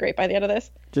voice will be great by the end of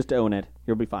this. Just own it.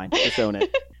 You'll be fine. Just own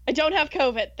it. I don't have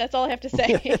COVID. That's all I have to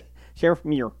say.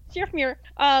 Sheriffmuir.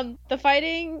 The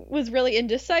fighting was really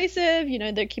indecisive. You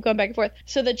know, they keep going back and forth.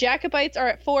 So the Jacobites are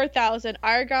at 4,000.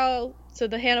 Argyll, so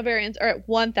the Hanoverians, are at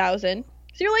 1,000.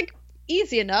 So you're like,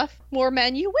 easy enough. More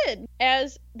men, you win.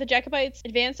 As the Jacobites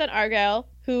advanced on Argyll,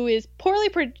 who is poorly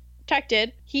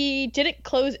protected, he didn't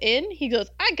close in. He goes,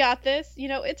 I got this. You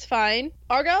know, it's fine.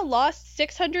 Argyll lost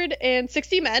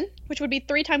 660 men, which would be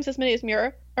 3 times as many as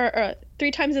Muir. Or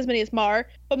 3 times as many as Mar.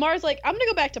 But Mar's like, I'm gonna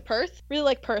go back to Perth. Really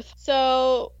like Perth.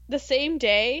 So the same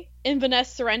day,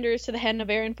 Inverness surrenders to the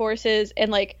Hanoverian forces,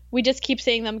 and like we just keep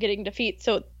seeing them getting defeat,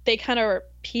 so they kind of are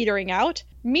petering out.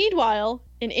 Meanwhile,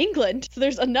 in England, so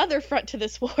there's another front to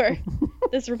this war,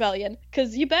 this rebellion,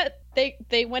 because you bet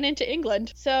they went into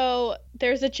England. So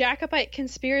there's a Jacobite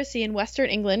conspiracy in Western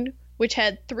England, which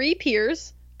had 3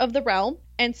 peers of the realm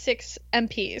and 6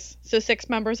 MPs, so 6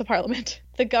 members of parliament.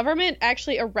 The government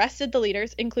actually arrested the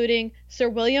leaders, including Sir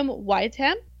William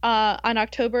Wytham, on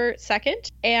October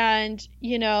 2nd. And,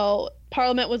 you know,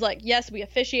 Parliament was like, yes, we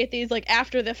officiate these. Like,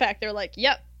 after the fact, they're like,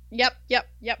 yep.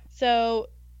 So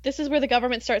this is where the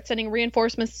government starts sending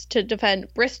reinforcements to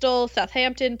defend Bristol,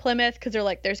 Southampton, Plymouth, because they're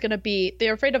like,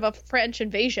 they're afraid of a French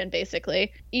invasion,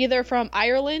 basically, either from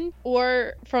Ireland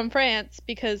or from France,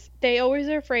 because they always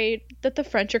are afraid that the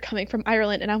French are coming from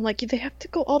Ireland. And I'm like, they have to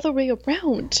go all the way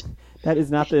around. That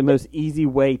is not the most easy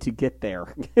way to get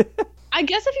there. I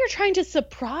guess if you're trying to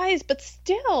surprise, but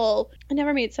still, it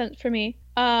never made sense for me.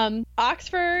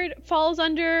 Oxford falls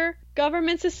under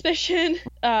government suspicion.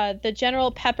 The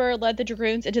General Pepper led the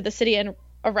dragoons into the city and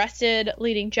arrested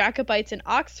leading Jacobites in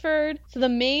Oxford. So the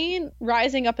main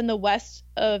rising up in the west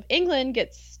of England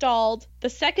gets stalled. The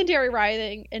secondary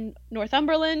rising in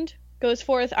Northumberland goes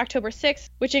forth October 6th,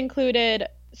 which included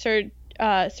Sir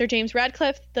James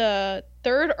Radcliffe, the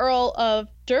 3rd Earl of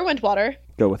Derwentwater.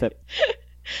 Go with it.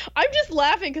 I'm just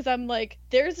laughing because I'm like,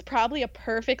 there's probably a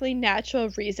perfectly natural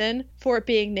reason for it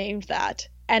being named that.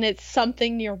 And it's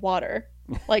something near water.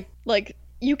 like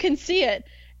you can see it.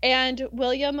 And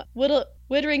William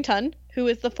Widdrington, who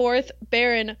is the 4th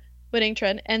Baron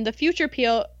Widdrington, and the future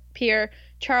peer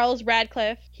Charles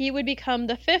Radcliffe, he would become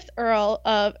the 5th Earl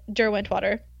of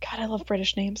Derwentwater. God, I love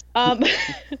British names.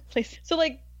 Please. So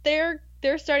like they're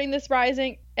starting this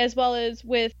rising, as well as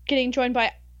with getting joined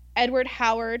by Edward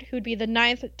Howard, who'd be the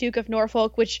 9th Duke of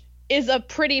Norfolk, which is a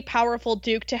pretty powerful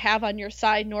duke to have on your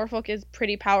side. Norfolk is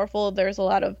pretty powerful.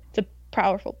 It's a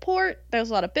powerful port. There's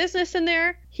a lot of business in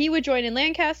there. He would join in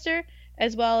Lancaster,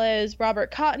 as well as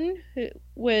Robert Cotton, who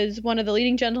was one of the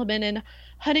leading gentlemen in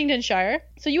Huntingdonshire.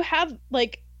 So you have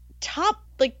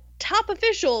top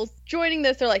officials joining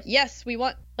this. They're like, yes, we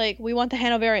want the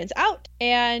Hanoverians out.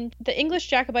 And the English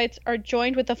Jacobites are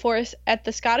joined with the force at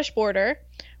the Scottish border.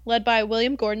 led by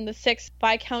William Gordon, the 6th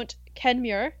Viscount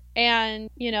Kenmure. And,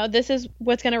 this is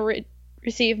what's going to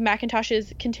receive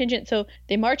Macintosh's contingent. So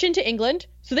they march into England.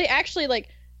 So they actually,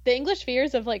 the English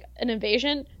fears of, an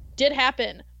invasion did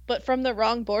happen, but from the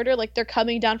wrong border. They're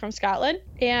coming down from Scotland.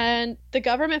 And the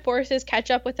government forces catch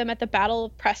up with them at the Battle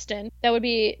of Preston. That would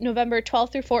be November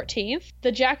 12th through 14th.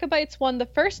 The Jacobites won the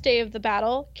first day of the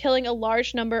battle, killing a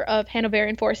large number of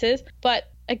Hanoverian forces.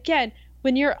 But, again,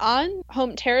 when you're on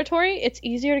home territory, it's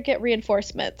easier to get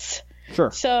reinforcements. Sure.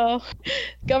 So,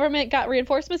 government got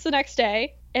reinforcements the next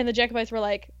day, and the Jacobites were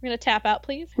like, we're going to tap out,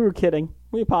 please. We were kidding.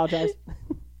 We apologize.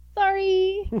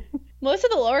 Sorry. Most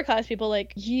of the lower class people,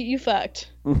 you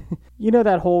fucked.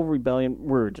 That whole rebellion,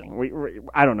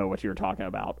 I don't know what you were talking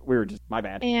about. We were just, my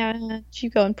bad. And you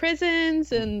go in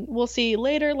prisons, and we'll see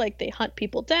later, they hunt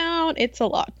people down. It's a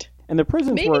lot. And the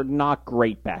prisons were not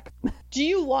great back. Do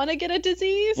you want to get a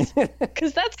disease?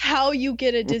 Because that's how you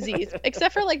get a disease.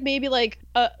 Except for maybe a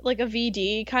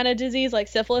VD kind of disease, like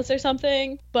syphilis or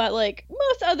something. But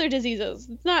most other diseases,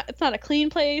 it's not a clean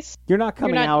place. You're not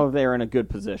coming out of there in a good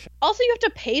position. Also, you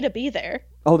have to pay to be there.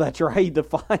 Oh, that's right. The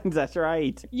fines. That's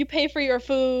right. You pay for your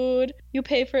food. You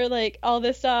pay for all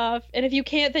this stuff. And if you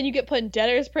can't, then you get put in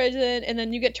debtor's prison, and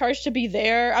then you get charged to be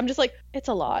there. I'm just it's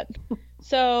a lot.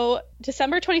 So,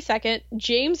 December 22nd,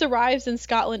 James arrives in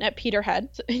Scotland at Peterhead.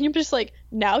 And you're just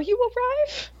now you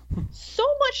arrive? So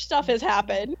much stuff has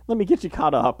happened. Let me get you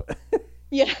caught up.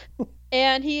 Yeah.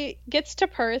 And he gets to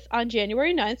Perth on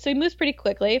January 9th, so he moves pretty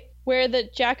quickly, where the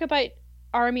Jacobite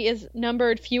army is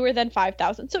numbered fewer than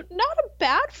 5,000. So, not a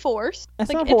bad force.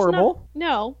 That's not horrible.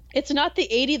 No. It's not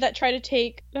the 80 that try to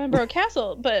take Edinburgh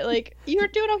Castle, but, you're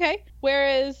doing okay.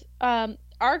 Whereas,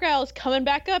 Argyle's coming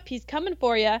back up. He's coming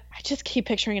for you. I just keep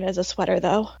picturing it as a sweater,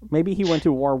 though. Maybe he went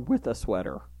to war with a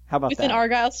sweater. How about that? With an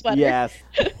Argyle sweater. Yes.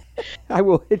 I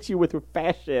will hit you with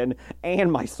fashion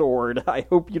and my sword. I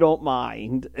hope you don't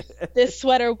mind. This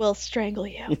sweater will strangle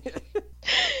you.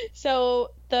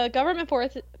 So the government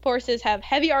forces have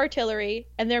heavy artillery,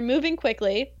 and they're moving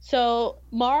quickly. So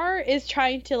Mar is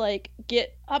trying to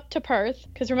get up to Perth,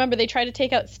 because remember, they tried to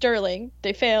take out Stirling.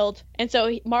 They failed. And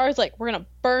so Mar's we're going to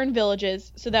burn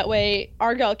villages so that way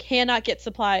Argyle cannot get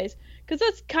supplies. Because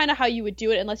that's kind of how you would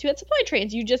do it unless you had supply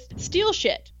trains. You just steal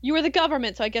shit. You were the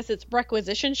government, so I guess it's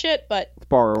requisition shit, but it's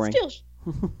borrowing.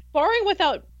 Borrowing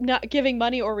without not giving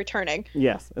money or returning.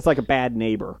 Yes, it's like a bad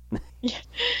neighbor. Yeah.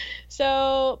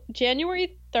 So,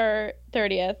 January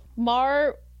 30th,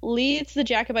 Mar leads the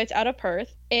Jacobites out of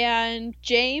Perth, and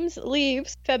James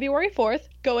leaves February 4th,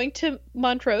 going to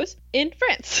Montrose in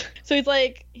France. So he's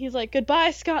like,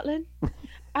 goodbye, Scotland.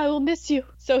 I will miss you.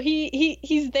 So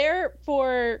he's there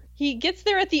he gets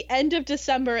there at the end of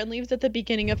December and leaves at the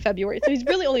beginning of February. So he's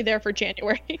really only there for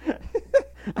January.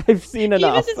 I've seen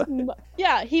enough.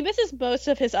 He misses most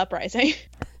of his uprising.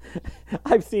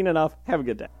 I've seen enough. Have a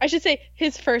good day. I should say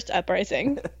his first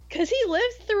uprising. Because he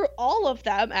lives through all of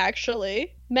them,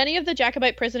 actually. Many of the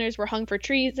Jacobite prisoners were hung for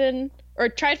treason, or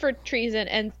tried for treason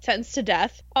and sentenced to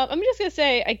death. I'm just going to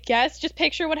say, I guess, just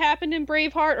picture what happened in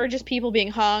Braveheart, or just people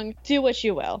being hung. Do what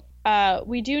you will.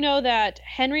 We do know that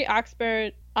Henry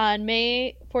Oxford on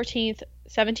May 14th,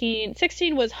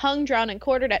 1716 was hung, drowned, and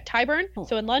quartered at Tyburn,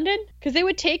 so in London, because they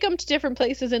would take him to different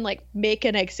places and make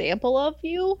an example of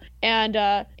you.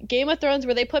 And Game of Thrones,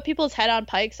 where they put people's head on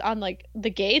pikes on the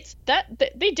gates,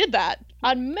 they did that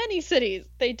on many cities.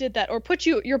 They did that, or put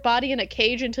your body in a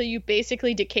cage until you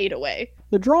basically decayed away.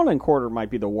 The drawn and quarter might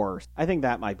be the worst. I think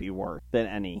that might be worse than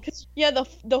any. Yeah,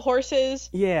 the horses.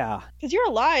 Yeah. Because you're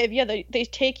alive. Yeah, they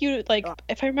take you,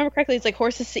 if I remember correctly, it's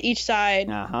horses to each side.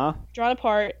 Uh-huh. Drawn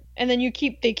apart. And then they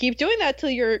keep doing that till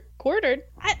you're quartered.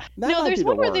 There's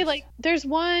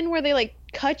one where they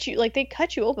cut you, they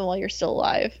cut you open while you're still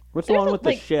alive. What's the one with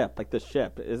the ship? The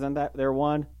ship, isn't that there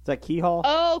one? Is that Keyhaul?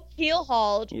 Oh,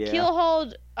 Keelhauled. Yeah.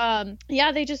 Keelhauled.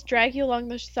 They just drag you along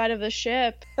the side of the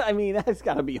ship. I mean, that's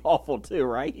got to be awful too,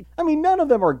 right? I mean, none of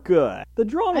them are good. The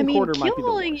drawn and quarter might be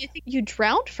the worst. You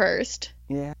drowned first.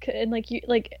 Yeah. And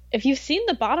if you've seen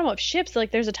the bottom of ships,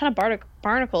 there's a ton of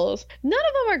barnacles. None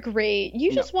of them are great.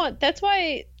 You just want. That's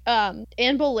why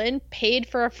Anne Boleyn paid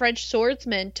for a French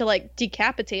swordsman to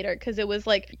decapitate her, because it was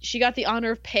she got the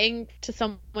honor of paying to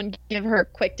someone give her a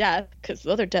quick death, because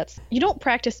other deaths, you don't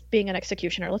practice being an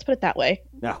executioner. Let's put it that way.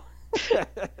 No.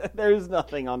 There's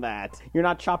nothing on that. You're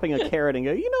not chopping a carrot and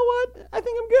go, you know what? I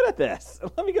think I'm good at this.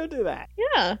 Let me go do that.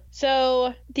 Yeah.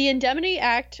 So the Indemnity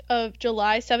Act of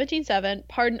July 1707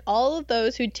 pardoned all of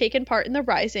those who'd taken part in the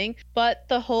rising, but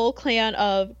the whole clan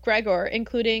of Gregor,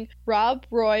 including Rob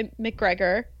Roy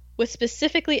McGregor, was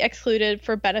specifically excluded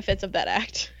for benefits of that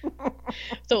act.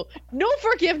 So no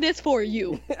forgiveness for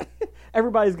you.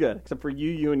 Everybody's good except for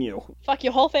you, and you. Fuck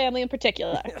your whole family in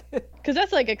particular. Because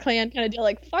that's like a clan kind of deal,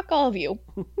 like, fuck all of you.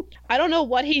 I don't know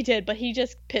what he did, but he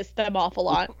just pissed them off a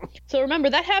lot. So remember,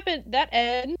 that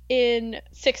ended in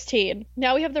 16.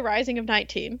 Now we have the Rising of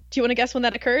 19. Do you want to guess when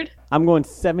that occurred? I'm going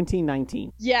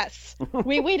 1719. Yes.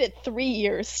 We waited 3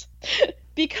 years.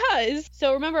 Because,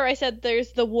 so remember I said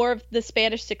there's the War of the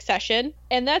Spanish Succession,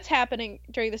 and that's happening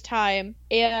during this time.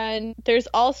 And there's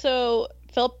also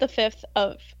Philip V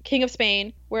of King of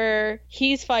Spain, where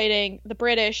he's fighting the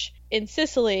British in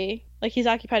Sicily, like he's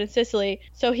occupied in Sicily.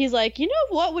 So he's like, you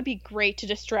know what would be great to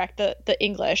distract the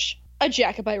English? A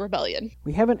Jacobite rebellion.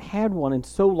 We haven't had one in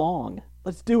so long.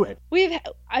 Let's do it. We've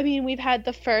had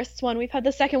the first one, we've had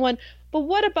the second one, but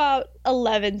what about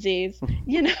 11sies?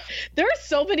 You know, there are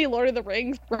so many Lord of the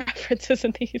Rings references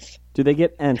in these. Do they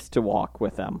get Ents to walk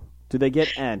with them? Do they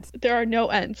get Ents? There are no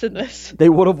Ents in this. They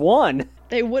would have won.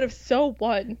 They would have so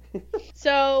won.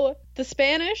 So the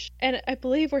Spanish, and I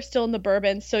believe we're still in the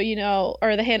Bourbons, so you know,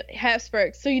 or the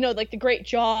Habsburgs, so you know, like the Great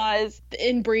Jaws, the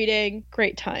inbreeding,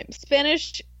 great times.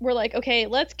 Spanish were like, okay,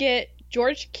 let's get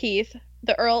George Keith,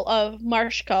 the Earl of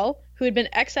Marscal, who had been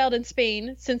exiled in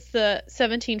Spain since the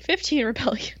 1715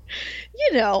 rebellion.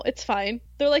 You know, it's fine.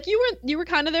 They're like, you were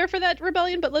kind of there for that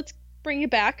rebellion, but let's bring you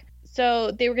back.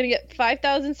 So they were going to get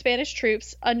 5,000 Spanish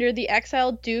troops under the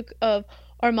exiled Duke of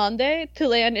Ormonde to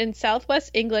land in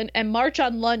southwest England and march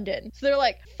on London. So they're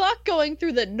like, fuck going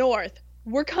through the north.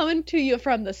 We're coming to you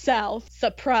from the south.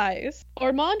 Surprise.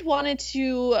 Ormond wanted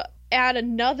to add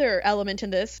another element in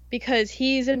this because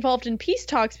he's involved in peace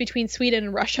talks between Sweden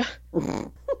and Russia.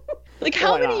 Like,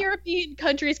 how many European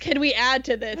countries can we add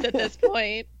to this at this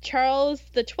point? Charles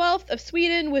XII of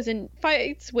Sweden was in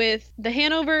fights with the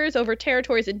Hanovers over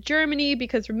territories in Germany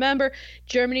because, remember,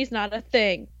 Germany's not a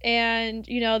thing. And,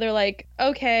 you know, they're like,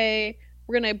 okay,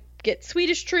 we're going to get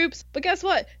Swedish troops. But guess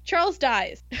what? Charles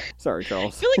dies. Sorry,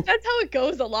 Charles. I feel like that's how it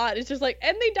goes a lot. It's just like,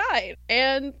 and they died.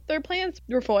 And their plans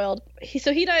were foiled.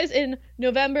 So he dies in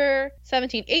November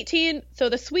 1718. So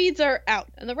the Swedes are out.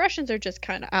 And the Russians are just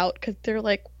kind of out because they're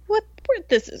like, what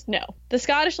this is? No. The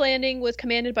Scottish landing was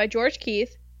commanded by George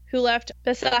Keith, who left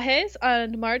Bessages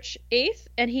on March 8th,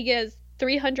 and he gets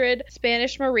 300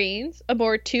 Spanish Marines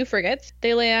aboard 2 frigates.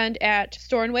 They land at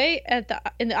Stornoway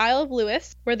in the Isle of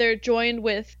Lewis, where they're joined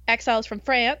with exiles from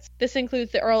France. This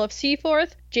includes the Earl of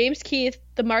Seaforth, James Keith,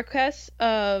 the Marquess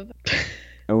of...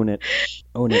 Own it.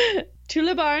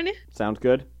 Tullibardine. Sounds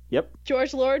good. Yep.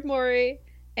 George Lord Moray,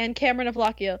 and Cameron of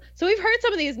Lochiel. So we've heard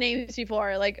some of these names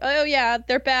before. Like, oh yeah,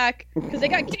 they're back because they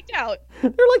got kicked out. They're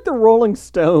like the Rolling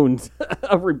Stones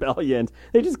of rebellions.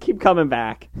 They just keep coming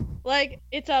back. Like,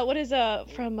 it's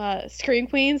from Scream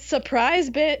Queens, surprise,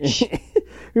 bitch.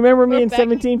 Remember me in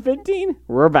 1715?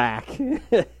 We're back.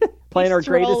 Playing our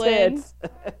greatest hits.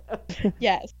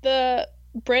 Yes. The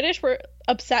British were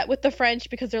upset with the French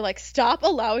because they're like, stop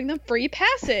allowing them free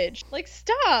passage. Like,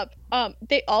 stop.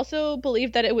 They also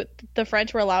believed that the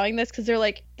French were allowing this because they're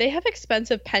like, they have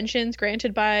expensive pensions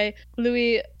granted by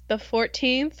Louis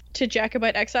XIV to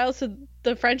Jacobite exiles, so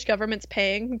the French government's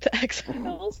paying the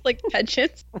exiles like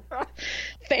pensions.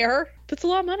 Fair. That's a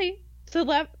lot of money. So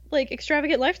like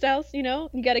extravagant lifestyles, you know,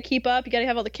 you got to keep up. You got to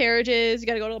have all the carriages. You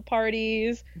got to go to the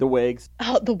parties. The wigs.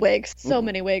 Oh, the wigs. So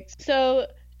many wigs. So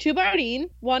Tullibardine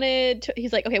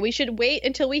he's like, okay, we should wait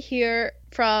until we hear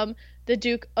from the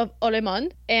Duke of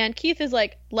Ormond. And Keith is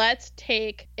like, let's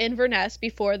take Inverness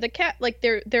before the like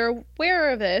they're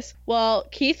aware of this. Well,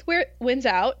 Keith wins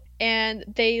out and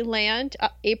they land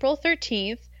April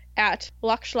 13th at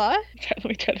Lochshaw. Let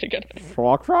me try it again.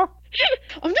 Lochshaw?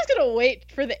 I'm just gonna wait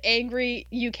for the angry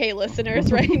UK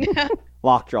listeners right now.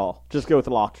 Lockjaw. Just go with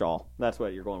Lockjaw. That's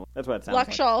what you're going with. That's what it sounds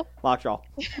Lockjaw. like. Lockjaw.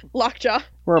 Lockjaw.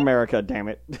 We're America, damn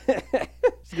it.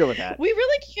 Just go with that. We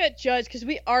really can't judge because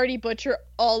we already butcher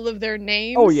all of their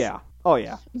names. Oh,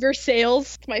 yeah.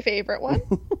 Versailles, my favorite one.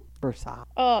 Versailles.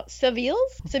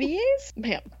 Sevilles?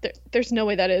 Man, there's no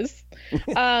way that is.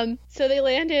 So they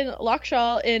land in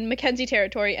Lochshaw in Mackenzie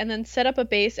territory and then set up a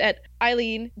base at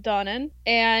Eilean Donan.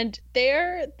 And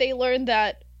there they learned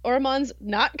that Ormond's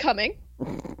not coming.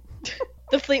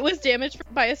 The fleet was damaged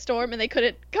by a storm and they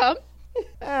couldn't come.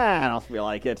 I don't feel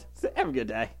like it. Have a good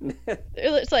day.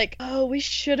 It's like, oh, we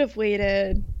should have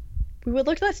waited. We would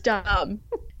look less dumb.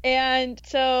 And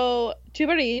so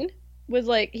Tullibardine was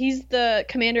like, he's the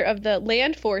commander of the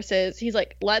land forces. He's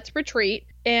like, let's retreat.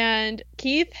 And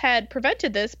Keith had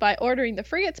prevented this by ordering the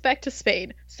frigates back to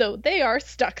Spain. So they are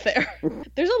stuck there.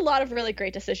 There's a lot of really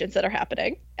great decisions that are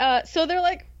happening. So they're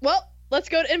like, well, let's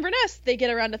go to Inverness. They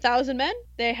get around 1,000 men.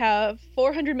 They have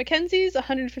 400 Mackenzies,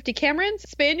 150 Camerons,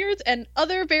 Spaniards, and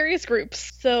other various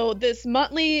groups. So this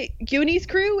motley Goonies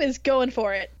crew is going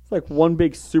for it. It's like one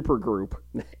big super group.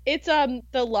 It's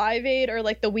the Live Aid or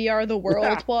like the We Are the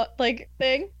World like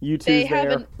thing. U2's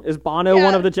there. Is Bono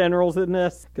one of the generals in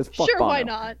this? Sure, Bono. why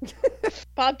not?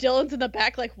 Bob Dylan's in the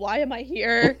back like, why am I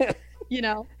here?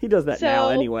 He does that now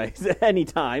anyways.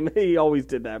 Anytime. He always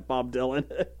did that, Bob Dylan.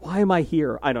 Why am I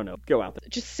here? I don't know. Go out there.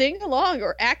 Just sing along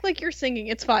or act like you're singing.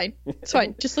 It's fine. It's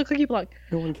fine. Just look like you belong.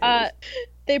 No one cares.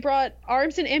 They brought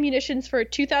arms and ammunitions for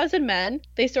 2,000 men.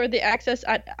 They stored the access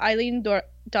at Eilean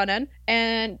Donan,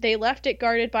 and they left it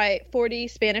guarded by 40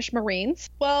 Spanish Marines.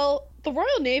 Well, the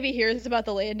Royal Navy hears about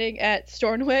the landing at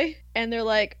Stornoway, and they're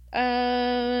like,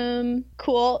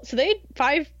 cool. So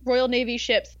 5 Royal Navy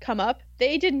ships come up.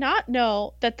 They did not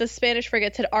know that the Spanish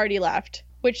frigates had already left,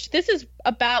 which this is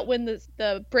about when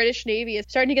the British Navy is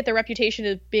starting to get the reputation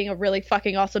of being a really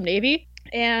fucking awesome Navy.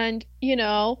 And,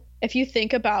 if you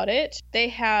think about it, they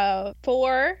have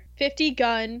 4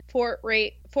 50-gun fourth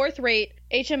rate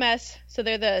HMS, so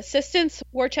they're the Assistance,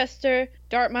 Worcester,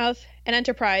 Dartmouth, and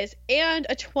Enterprise, and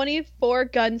a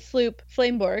 24-gun sloop,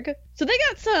 Flamburg. So they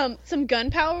got some gun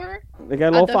power. They got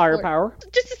a little firepower.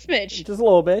 Just a smidge. Just a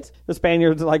little bit. The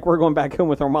Spaniards are like, we're going back home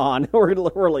with Ormond.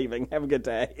 We're leaving. Have a good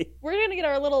day. We're going to get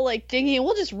our little dinghy and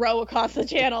we'll just row across the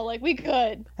channel. We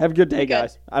could. Have a good day,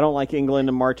 guys. I don't like England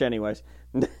in March anyways.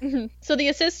 Mm-hmm. So the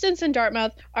Assistance and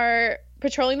Dartmouth are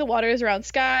patrolling the waters around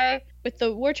Skye, with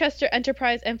the Worcester,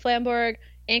 Enterprise, and Flamburg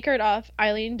anchored off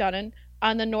Eilean Donan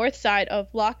on the north side of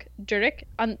Loch Durrick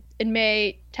in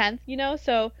May 10th,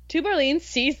 So Tubarlene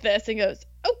sees this and goes,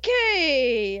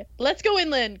 okay, let's go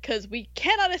inland because we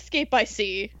cannot escape by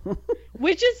sea.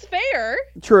 Which is fair.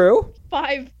 True.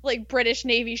 5 British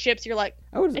Navy ships, you're like,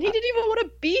 and he didn't even want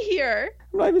to be here.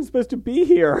 I'm not even supposed to be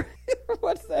here.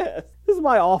 What's this? This is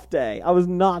my off day. I was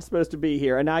not supposed to be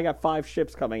here, and now I got 5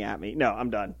 ships coming at me. No,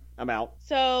 I'm done. I'm out.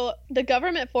 So the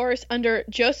government force under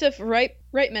Joseph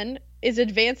Reitman is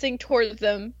advancing towards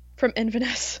them from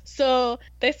Inverness. So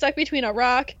they stuck between a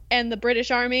rock and the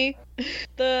British Army.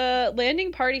 The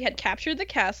landing party had captured the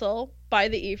castle by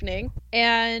the evening,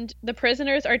 and the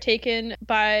prisoners are taken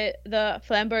by the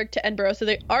Flamburg to Edinburgh. So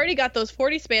they already got those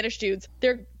 40 Spanish dudes.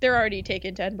 They're already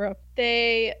taken to Edinburgh.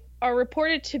 They are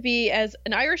reported to be as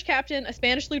an Irish captain, a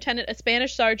Spanish lieutenant, a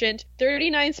Spanish sergeant,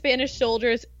 39 Spanish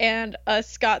soldiers, and a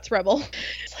Scots rebel.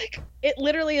 It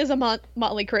literally is a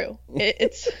motley crew.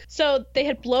 So they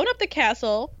had blown up the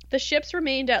castle. The ships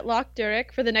remained at Loch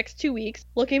Durrick for the next 2 weeks,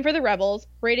 looking for the rebels,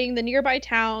 raiding the nearby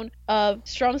town of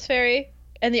Stromsferry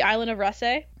and the island of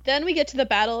Russay. Then we get to the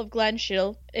Battle of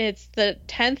Glenshiel. It's the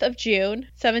 10th of June,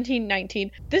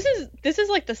 1719. This is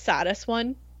the saddest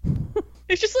one.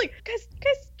 It's just guys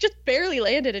just barely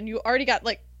landed and you already got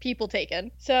people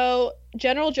taken. So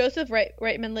General Joseph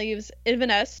Reitman leaves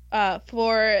Inverness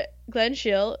for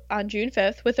Glenshiel on June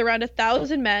 5th with around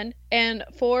 1,000 men and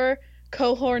 4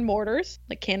 Cohorn mortars,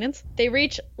 cannons. They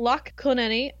reach Loch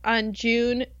Clonenny on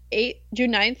June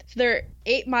 9th. So they're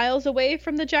 8 miles away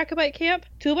from the Jacobite camp.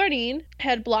 Tubarlene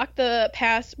had blocked the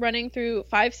pass running through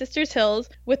Five Sisters Hills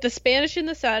with the Spanish in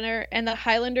the center and the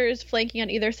Highlanders flanking on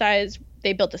either side.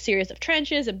 They built a series of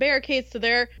trenches and barricades, so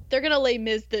they're gonna lay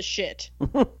Miz this shit.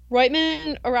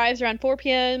 Reitman arrives around 4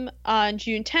 p.m. on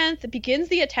June 10th, begins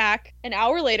the attack an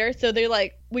hour later, so they're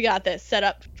like, we got this, set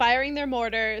up, firing their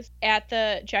mortars at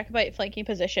the Jacobite flanking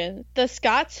position. The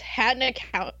Scots hadn't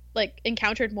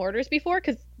encountered mortars before,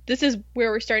 because this is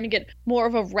where we're starting to get more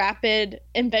of a rapid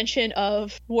invention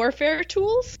of warfare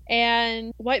tools,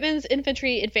 and Reitman's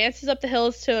infantry advances up the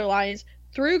hills to their lines,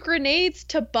 threw grenades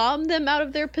to bomb them out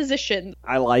of their position.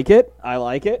 I like it.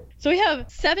 So we have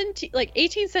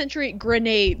 18th century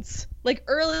grenades,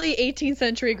 early 18th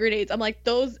century grenades. I'm like,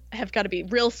 those have got to be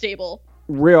real stable.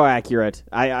 Real accurate.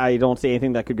 I don't see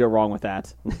anything that could go wrong with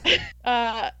that.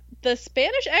 The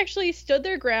Spanish actually stood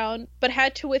their ground, but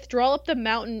had to withdraw up the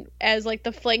mountain as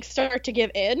the flanks start to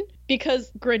give in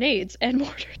because grenades and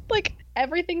mortars.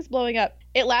 Everything's blowing up.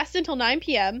 It lasted until 9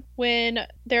 p.m. when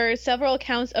there are several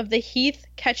accounts of the heath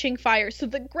catching fire. So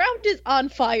the ground is on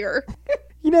fire.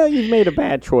 You've made a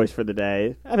bad choice for the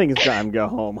day. I think it's time to go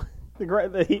home.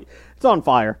 The heat, it's on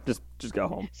fire. Just go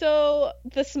home. So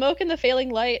the smoke and the failing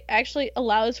light actually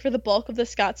allows for the bulk of the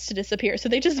Scots to disappear. So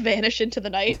they just vanish into the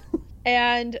night.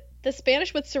 And the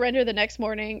Spanish would surrender the next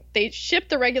morning. They shipped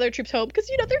the regular troops home because,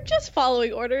 they're just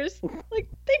following orders.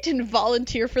 They didn't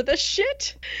volunteer for this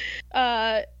shit.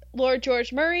 Lord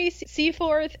George Murray,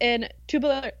 Seaforth, and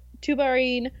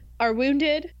Tubarlene are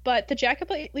wounded, but the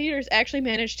Jacobite leaders actually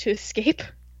managed to escape.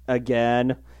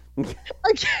 Again.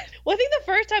 Well, I think the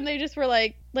first time they just were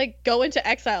like go into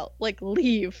exile, like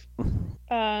leave.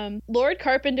 Lord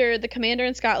Carpenter, the commander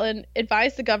in Scotland,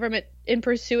 advised the government in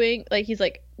pursuing, like, he's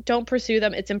like, don't pursue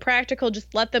them. It's impractical.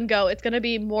 Just let them go. It's going to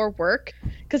be more work.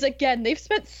 Because, again, they've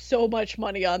spent so much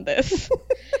money on this.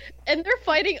 And they're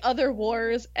fighting other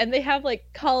wars, and they have,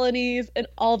 like, colonies and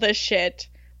all this shit.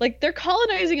 Like, they're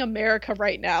colonizing America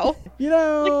right now.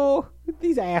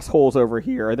 These assholes over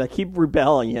here that keep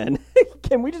rebelling.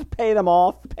 Can we just pay them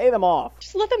off? Pay them off.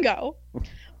 Just let them go.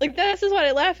 Like, this is what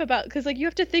I laugh about, because, like, you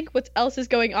have to think what else is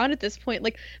going on at this point.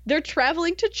 Like, they're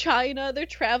traveling to China, they're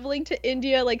traveling to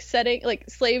India, like, setting, like,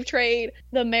 slave trade.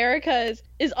 The Americas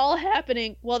is all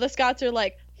happening while the Scots are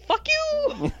like, fuck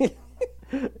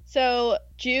you! So,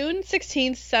 June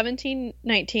 16th,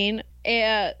 1719,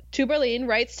 Tuberlin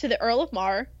writes to the Earl of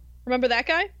Mar. Remember that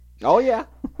guy? Oh, yeah.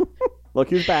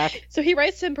 Look who's back. So he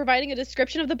writes to him providing a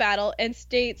description of the battle and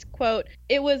states, quote,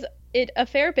 it was a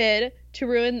fair bid to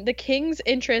ruin the king's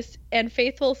interest and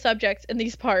faithful subjects in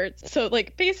these parts. So,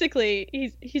 like, basically,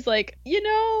 he's like,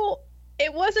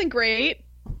 it wasn't great.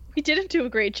 We didn't do a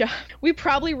great job. We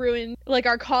probably ruined, like,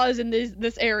 our cause in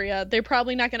this area. They're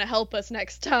probably not going to help us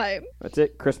next time. That's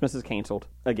it. Christmas is canceled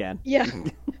again. Yeah.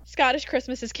 Scottish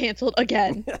Christmas is canceled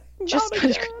again. Just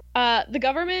the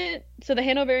government, so the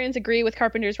Hanoverians agree with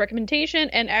Carpenter's recommendation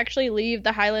and actually leave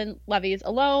the Highland levies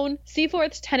alone.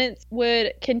 Seaforth's tenants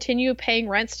would continue paying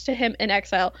rents to him in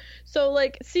exile. So,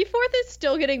 like, Seaforth is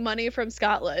still getting money from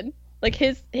Scotland. Like,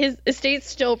 his estate's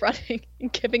still running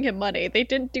and giving him money. They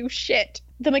didn't do shit.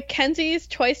 The Mackenzies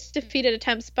twice defeated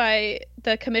attempts by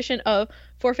the Commission of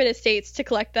Forfeit Estates to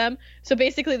collect them. So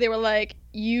basically they were like,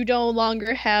 you no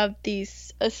longer have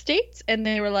these estates. And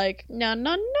they were like, no.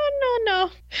 I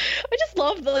just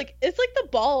love it's like the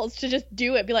balls to just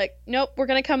do it. Be like, nope, we're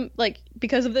going to come, like,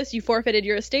 because of this, you forfeited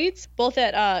your estates, both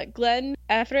at Glen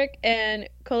Affric and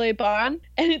Collebarn.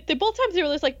 And both times they were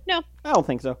just like, no. I don't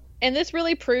think so. And this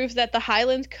really proves that the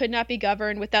Highlands could not be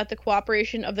governed without the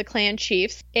cooperation of the clan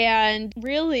chiefs. And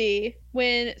really,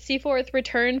 when Seaforth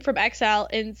returned from exile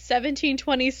in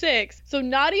 1726, so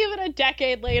not even a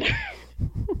decade later,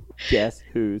 guess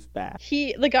who's back?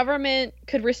 The government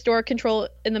could restore control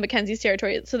in the Mackenzie's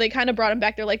territory. So they kind of brought him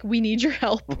back. They're like, we need your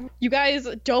help. You guys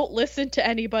don't listen to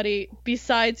anybody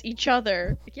besides each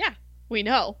other. Yeah. We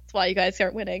know. That's why you guys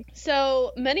aren't winning.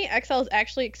 So many exiles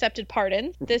actually accepted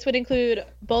pardon. This would include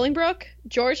Bolingbroke,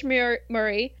 George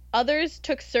Murray. Others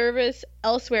took service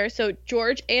elsewhere. So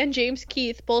George and James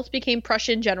Keith both became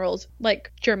Prussian generals,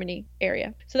 like Germany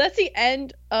area. So that's the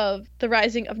end of the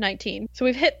Rising of 19. So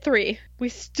we've hit 3. We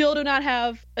still do not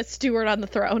have a Stuart on the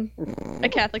throne, a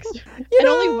Catholic Stuart. And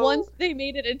only once they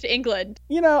made it into England.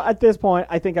 At this point,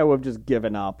 I think I would have just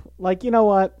given up. Like, you know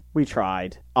what? We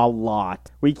tried a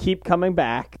lot. We keep coming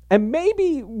back. And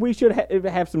maybe we should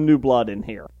have some new blood in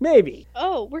here. Maybe.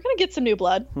 Oh, we're going to get some new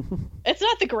blood. It's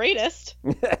not the greatest,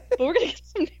 but we're going to get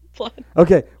some new blood.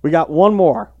 Okay, we got one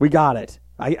more. We got it.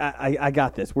 I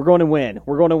got this. We're going to win.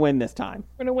 We're going to win this time.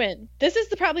 We're going to win. This is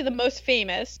probably the most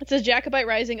famous. It's a Jacobite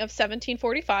Rising of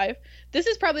 1745. This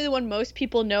is probably the one most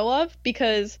people know of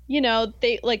because,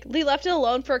 they left it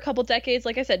alone for a couple decades.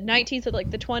 Like I said, 19th to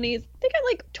the 20s. They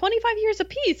got 25 years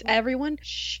apiece. Everyone,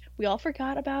 shh, we all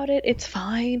forgot about it. It's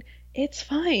fine. It's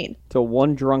fine. Till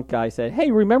one drunk guy said,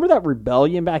 hey, remember that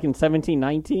rebellion back in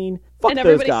 1719? Fuck and those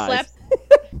everybody guys. Slaps.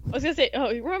 I was going to say,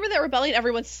 remember that rebellion?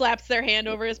 Everyone slaps their hand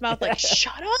over his mouth like,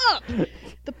 shut up.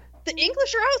 The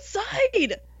English are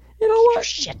outside. You know Keep what? your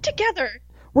shit together.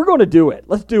 We're going to do it.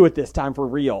 Let's do it this time for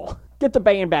real. Get the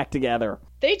band back together.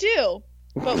 They do.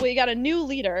 But we got a new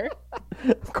leader.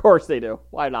 Of course they do.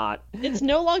 Why not? It's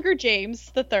no longer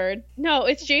James III. No,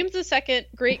 it's James II,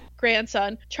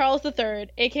 great-grandson, Charles III,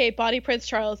 a.k.a. Bonnie Prince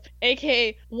Charles,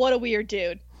 a.k.a. what a weird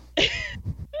dude.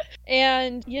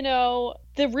 And,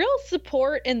 the real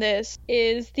support in this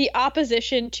is the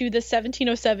opposition to the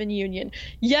 1707 Union.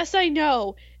 Yes, I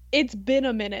know. It's been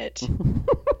a minute.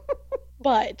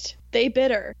 But they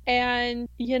bitter. And,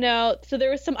 so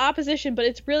there was some opposition, but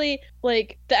it's really,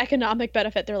 the economic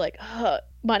benefit. They're like,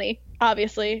 money,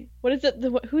 obviously. What is it?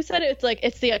 Who said it?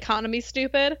 It's the economy,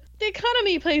 stupid. The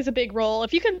economy plays a big role.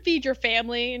 If you can feed your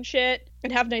family and shit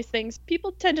and have nice things,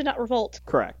 people tend to not revolt.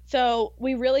 Correct. So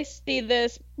we really see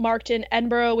this marked in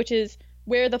Edinburgh, which is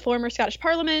where the former Scottish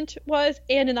Parliament was,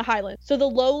 and in the Highlands. So the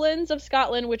lowlands of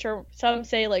Scotland, which are, some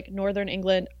say, northern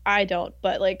England. I don't,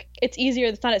 but, it's easier.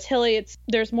 It's not as hilly.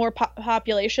 There's more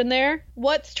population there.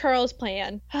 What's Charles'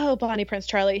 plan? Oh, Bonnie Prince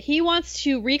Charlie. He wants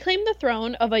to reclaim the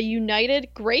throne of a united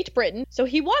Great Britain. So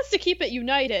he wants to keep it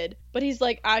united, but he's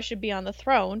like, I should be on the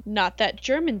throne, not that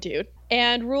German dude.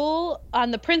 and rule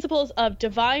on the principles of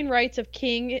divine rights of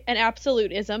king and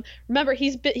absolutism. Remember,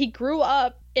 he grew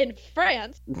up in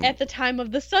France at the time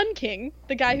of the Sun King,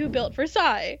 the guy who built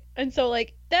Versailles. And so,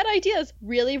 like, that idea is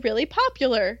really, really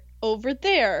popular over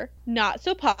there. Not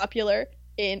so popular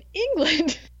in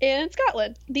England and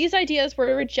Scotland. These ideas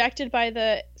were rejected by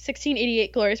the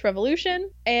 1688 Glorious Revolution,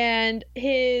 and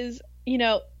his,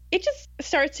 it just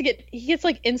starts to he gets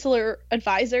like insular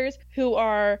advisors who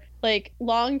are like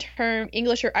long-term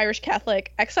English or Irish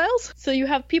Catholic exiles. So you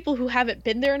have people who haven't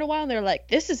been there in a while and they're like,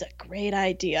 this is a great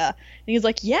idea. And he's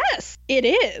like, yes, it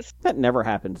is. That never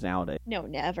happens nowadays. No,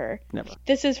 never. Never.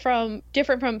 This is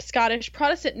different from Scottish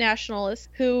Protestant nationalists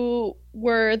who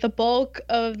were the bulk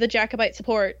of the Jacobite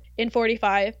support in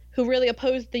 45, who really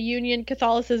opposed the Union,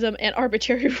 Catholicism, and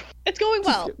arbitrary. It's going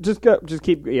well. Just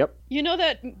keep. Yep. You know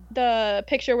that the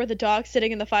picture where the dog's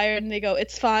sitting in the fire and they go,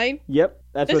 it's fine? Yep.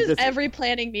 This is every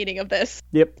planning meeting of this.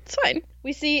 Yep. It's fine.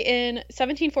 We see in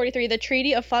 1743 the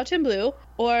Treaty of Fontainebleau,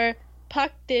 or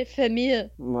Pacte de Famille.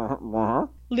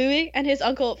 Louis and his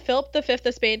uncle Philip V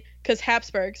of Spain, because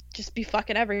Habsburgs just be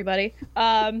fucking everybody.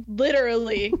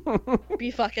 Literally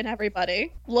be fucking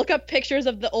everybody. Look up pictures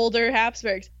of the older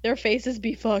Habsburgs. Their faces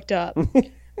be fucked up.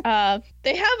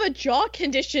 They have a jaw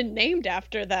condition named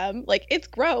after them. Like, it's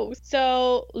gross.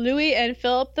 So Louis and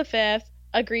Philip V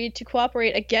agreed to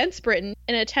cooperate against Britain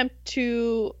in an attempt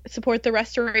to support the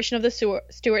restoration of the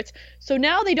Stuarts. So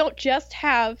now they don't just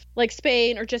have like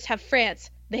Spain or just have France.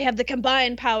 They have the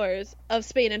combined powers of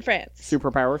Spain and France.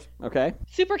 Superpowers, okay.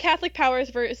 Super Catholic powers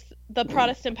versus the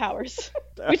Protestant powers.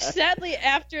 Which sadly,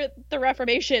 after the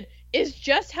Reformation, is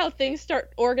just how things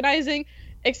start organizing,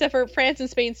 except for France and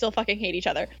Spain still fucking hate each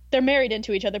other. They're married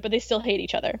into each other, but they still hate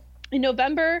each other. In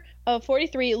November of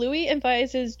 43, Louis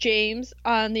advises James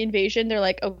on the invasion. They're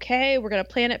like, okay, we're going to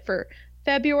plan it for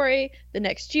February the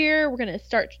next year. We're going to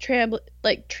start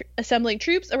assembling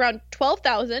troops, around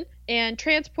 12,000, and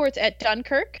transports at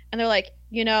Dunkirk. And they're like,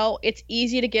 it's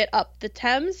easy to get up the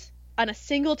Thames on a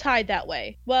single tide that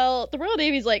way. Well, the Royal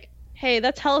Navy's like, hey,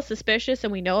 that's hella suspicious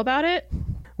and we know about it.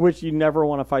 Which you never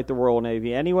want to fight the Royal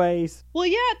Navy anyways. Well,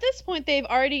 yeah, at this point they've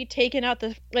already taken out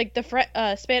the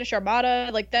Spanish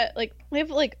Armada, they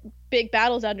have big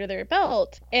battles under their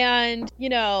belt. And,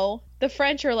 the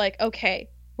French are like, okay,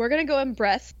 we're going to go in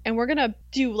Brest and we're going to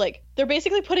do they're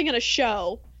basically putting in a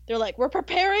show. They're like, we're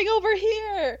preparing over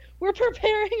here. We're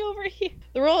preparing over here.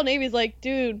 The Royal Navy's like,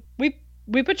 dude,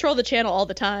 we patrol the channel all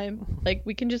the time. Like,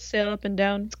 we can just sail up and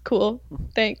down. It's cool.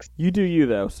 Thanks. You do you,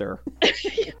 though, sir.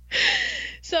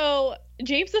 So,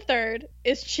 James III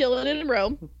is chilling in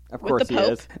Rome with the Pope.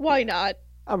 He is. Why not?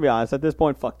 I'll be honest, at this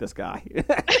point, fuck this guy.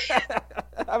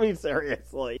 I mean,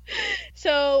 seriously.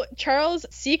 So, Charles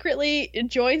secretly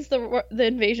joins the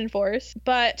invasion force,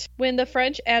 but when the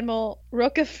French Admiral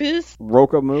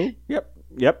Rocamou?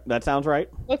 Yep, that sounds right.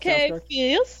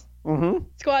 Fils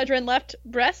squadron left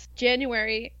Brest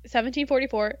January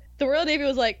 1744, the Royal Navy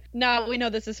was like, nah, we know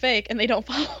this is fake, and they don't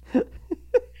follow.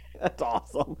 That's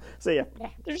awesome. So yeah,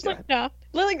 they're just like, nah.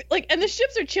 And the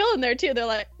ships are chilling there too. They're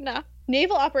like, nah.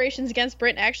 Naval operations against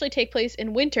Britain actually take place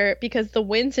in winter because the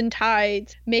winds and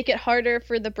tides make it harder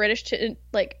for the British to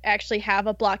actually have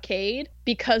a blockade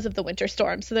because of the winter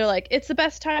storm. So they're like, it's the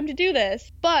best time to do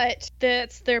this, but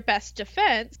that's their best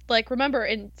defense. Remember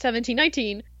in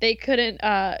 1719, they couldn't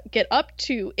get up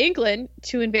to England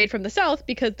to invade from the south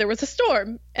because there was a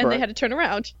storm and They had to turn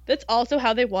around. That's also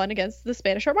how they won against the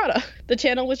Spanish Armada. The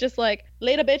channel was just like,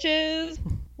 later bitches.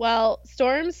 Well,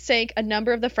 storms sank a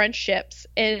number of the French ships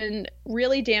and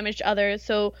really damaged others.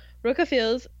 So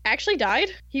Roquefils actually died.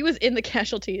 He was in the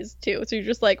casualties too. So you're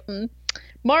just like,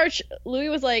 March, Louis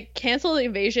was like, cancel the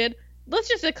invasion. Let's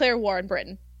just declare war on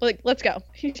Britain. Let's go.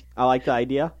 I like the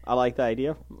idea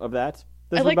of that.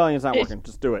 This rebellion's not working.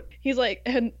 Just do it. He's like,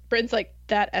 and Britain's like,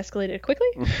 that escalated quickly.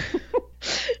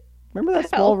 Remember that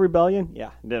small rebellion?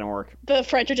 Yeah, it didn't work. The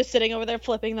French are just sitting over there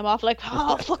flipping them off like,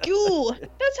 oh, fuck you.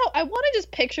 That's how I want to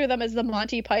just picture them as the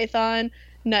Monty Python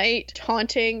knight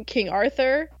taunting King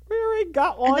Arthur. We already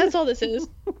got one. And that's all this is.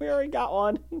 We already got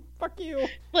one. Fuck you.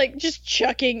 Just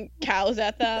chucking cows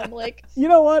at them. You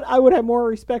know what? I would have more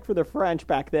respect for the French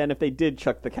back then if they did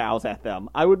chuck the cows at them.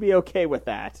 I would be okay with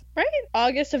that. Right?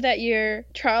 August of that year,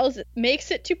 Charles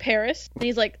makes it to Paris. And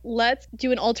he's like, let's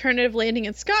do an alternative landing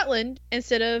in Scotland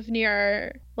instead of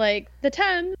near the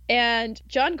Thames. And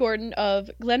John Gordon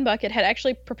of Glenbucket had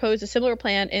actually proposed a similar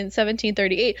plan in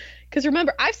 1738. Because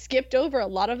remember, I've skipped over a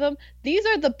lot of them. These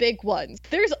are the big ones.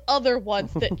 There's other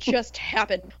ones that just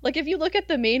happened. If you look at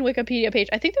the main Wikipedia page,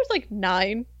 I think there's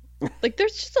 9 Like,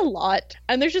 there's just a lot.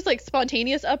 And there's just, like,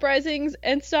 spontaneous uprisings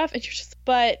and stuff. And you're just...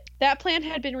 But that plan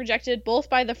had been rejected both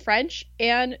by the French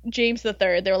and James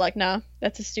III. They were like, nah,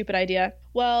 that's a stupid idea.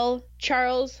 Well,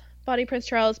 Bonnie Prince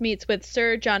Charles meets with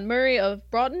Sir John Murray of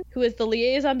Broughton, who is the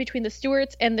liaison between the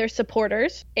Stuarts and their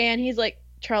supporters. And he's like,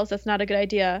 Charles, that's not a good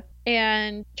idea.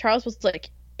 And Charles was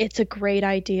like, it's a great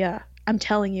idea. I'm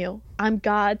telling you, I'm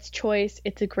God's choice.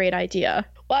 It's a great idea.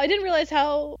 Well, I didn't realize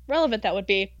how relevant that would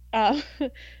be.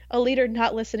 A leader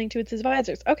not listening to its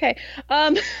advisors. Okay.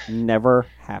 Never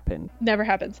happened. Never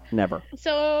happens. Never.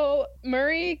 So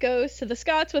Murray goes to the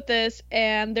Scots with this,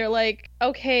 and they're like,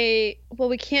 okay, well,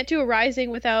 we can't do a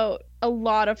rising without a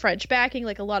lot of French backing,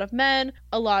 like a lot of men,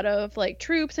 a lot of like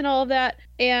troops and all of that.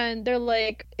 And they're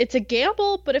like, it's a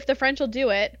gamble, but if the French will do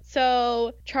it.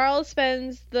 So Charles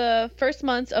spends the first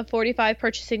months of 45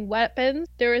 purchasing weapons.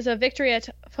 There was a victory at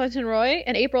Fontenoy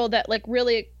in April that like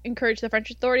really encouraged the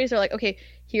French authorities. They're like, okay,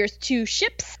 here's 2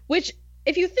 ships, which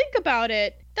if you think about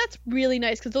it, that's really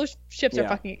nice because those ships are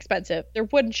fucking expensive. They're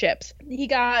wooden ships. He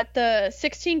got the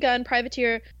 16-gun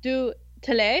privateer Du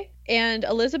Tillet and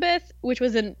Elizabeth, which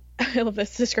was I love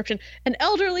this description, an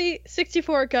elderly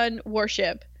 64-gun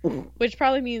warship, which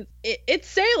probably means it's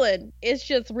sailing. It's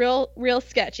just real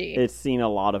sketchy. It's seen a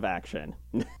lot of action.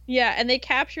 Yeah, and they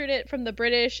captured it from the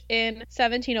British in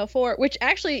 1704, which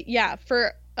actually,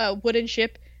 for a wooden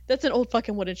ship, that's an old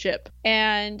fucking wooden ship.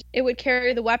 And it would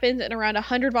carry the weapons and around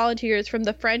 100 volunteers from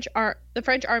the French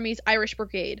Army's Irish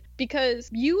Brigade.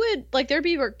 Because there'd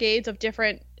be brigades of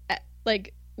different,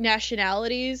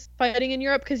 nationalities fighting in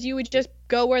Europe because you would just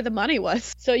go where the money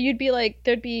was. So you'd be like,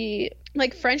 there'd be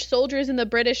like French soldiers in the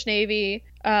British Navy,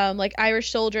 like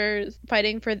Irish soldiers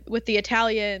fighting with the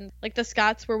Italians. Like the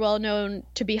Scots were well known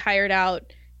to be hired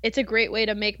out. It's a great way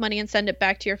to make money and send it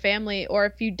back to your family, or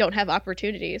if you don't have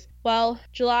opportunities. Well,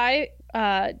 July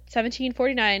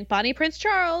 1749, Bonnie Prince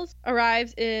Charles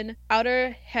arrives in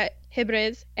Outer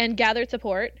Hebrides and gathered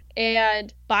support.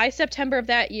 And by September of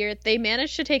that year, they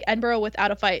managed to take Edinburgh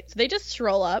without a fight. So they just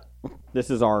stroll up. This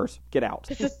is ours. Get out.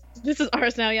 This is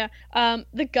ours now, yeah.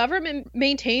 The government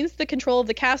maintains the control of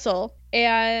the castle,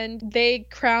 and they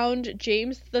crowned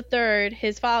James III,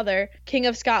 his father, King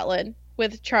of Scotland,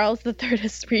 with Charles III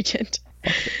as regent.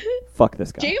 Fuck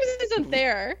this guy. James isn't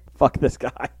there. Fuck this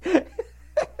guy.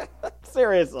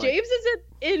 Seriously. James isn't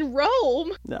in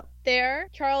Rome. No. There,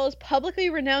 Charles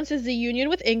publicly renounces the union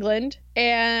with England,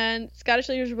 and Scottish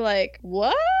leaders were like,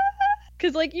 what?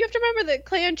 Because, you have to remember that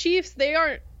clan chiefs, they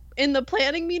aren't in the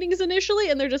planning meetings initially,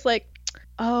 and they're just like,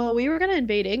 oh, we were going to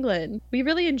invade England. We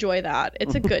really enjoy that.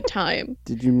 It's a good time.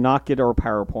 Did you not get our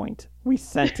PowerPoint? We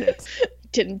sent it.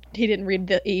 He didn't read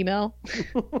the email.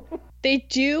 They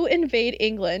do invade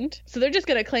England, so they're just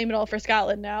going to claim it all for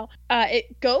Scotland now.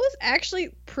 It goes actually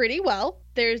pretty well.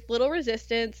 There's little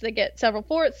resistance. They get several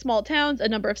forts, small towns, a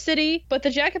number of cities. But the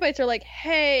Jacobites are like,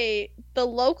 hey, the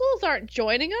locals aren't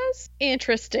joining us?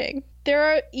 Interesting. There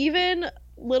are even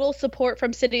little support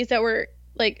from cities that were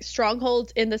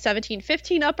strongholds in the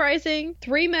 1715 uprising.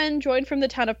 3 men joined from the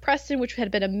town of Preston, which had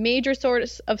been a major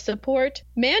source of support.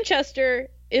 Manchester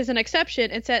is an exception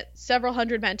and sent several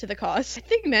hundred men to the cause. I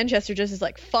think Manchester just is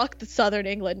like, fuck the southern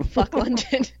England, fuck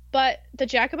London. But the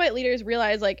Jacobite leaders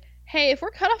realize, hey, if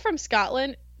we're cut off from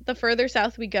Scotland, the further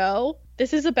south we go,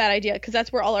 this is a bad idea because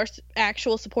that's where all our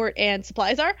actual support and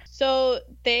supplies are. So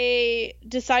they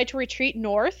decide to retreat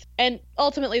north, and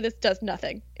ultimately this does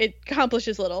nothing. It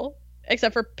accomplishes little,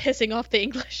 except for pissing off the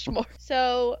English more.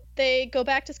 So they go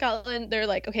back to Scotland. They're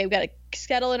like, okay, we got to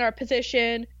settle in our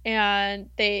position. And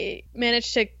they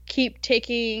managed to keep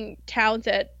taking towns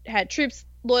that had troops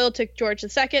loyal to George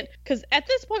II. Because at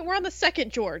this point, we're on the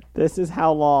second George. This is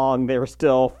how long they were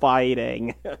still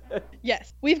fighting.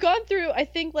 Yes. We've gone through, I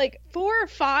think, 4 or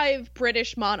 5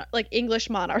 English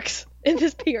monarchs in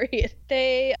this period.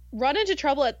 They run into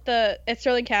trouble at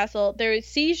Stirling Castle. They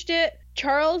besieged it.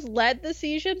 Charles led the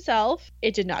siege himself.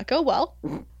 It did not go well.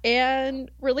 And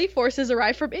relief forces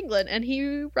arrive from England, and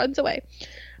he runs away.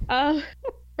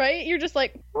 Right? You're just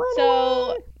like...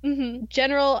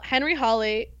 General Henry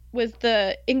Hawley was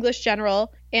the English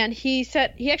general, and he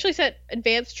actually sent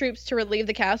advanced troops to relieve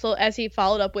the castle as he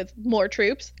followed up with more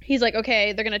troops. He's like,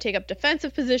 okay, they're going to take up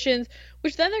defensive positions,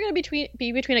 which then they're going to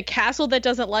be between a castle that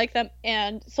doesn't like them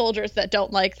and soldiers that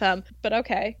don't like them. But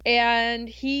okay. And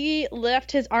he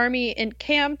left his army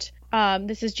encamped.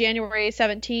 This is January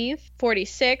 17th,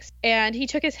 46, and he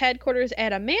took his headquarters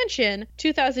at a mansion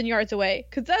 2,000 yards away,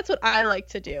 because that's what I like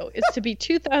to do, is to be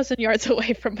 2,000 yards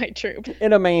away from my troops.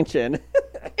 In a mansion.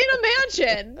 In a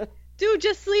mansion! Dude,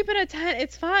 just sleep in a tent.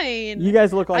 It's fine. You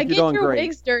guys look like you're doing great. I get your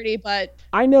wigs dirty, but...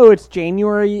 I know it's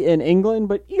January in England,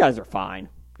 but you guys are fine.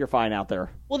 You're fine out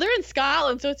there. Well, they're in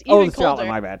Scotland, so it's even colder. Scotland,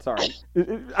 my bad. Sorry.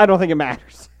 I don't think it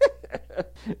matters.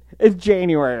 It's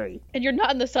January. And you're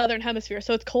not in the southern hemisphere,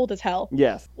 so it's cold as hell.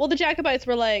 Yes. Well, the Jacobites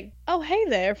were like, oh, hey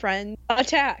there, friend.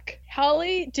 Attack.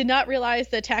 Hawley did not realize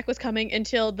the attack was coming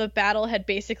until the battle had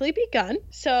basically begun.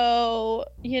 So,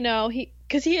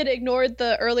 because he had ignored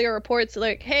the earlier reports,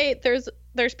 like, hey,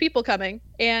 there's people coming.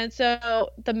 And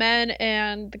so the men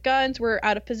and the guns were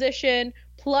out of position.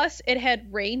 Plus, it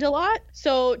had rained a lot.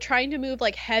 So trying to move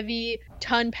like heavy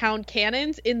ton-pound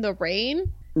cannons in the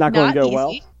rain, not going to go easy.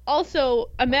 well.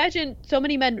 Also, imagine so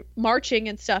many men marching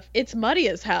and stuff. It's muddy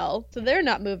as hell, so they're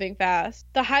not moving fast.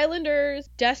 The Highlanders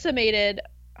decimated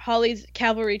Hawley's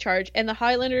cavalry charge, and the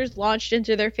Highlanders launched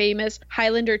into their famous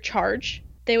Highlander charge.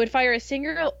 They would fire a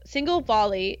single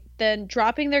volley, then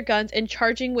dropping their guns and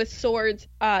charging with swords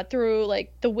through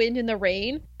like the wind and the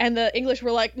rain. And the English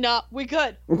were like, nah, we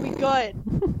good. We good.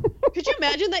 Could you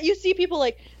imagine that? You see people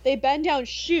like, they bend down,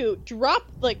 shoot, drop,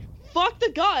 like, fuck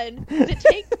the gun. It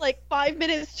takes like 5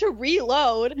 minutes to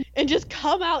reload and just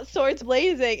come out swords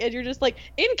blazing. And you're just like,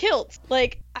 in kilts.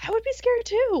 Like, I would be scared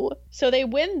too. So they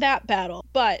win that battle,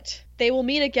 but they will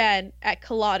meet again at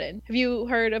Culloden. Have you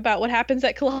heard about what happens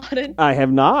at Culloden? I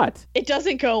have not. It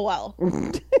doesn't go well.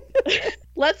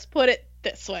 Let's put it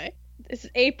this way. This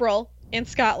is April in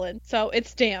Scotland, so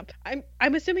it's damp.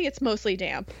 I'm assuming it's mostly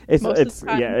damp.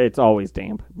 It's always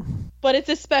damp. But it's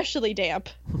especially damp.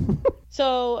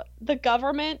 So the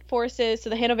government forces, so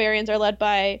the Hanoverians are led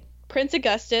by Prince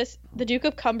Augustus, the Duke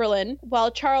of Cumberland,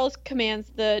 while Charles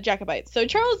commands the Jacobites. So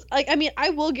Charles, I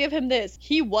will give him this.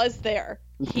 He was there.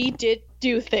 He did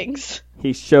do things.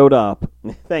 He showed up.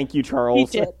 Thank you,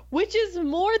 Charles. He did. Which is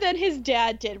more than his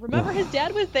dad did. Remember, his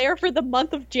dad was there for the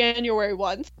month of January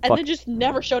once, and then just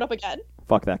never showed up again.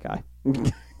 Fuck that guy.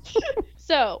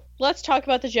 So, let's talk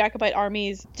about the Jacobite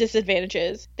army's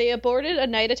disadvantages. They aborted a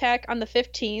night attack on the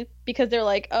 15th because they're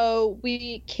like, oh,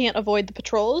 we can't avoid the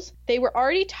patrols. They were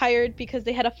already tired because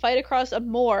they had to fight across a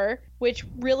moor, which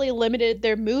really limited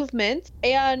their movement.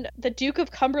 And the Duke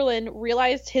of Cumberland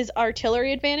realized his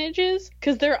artillery advantages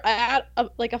because they're at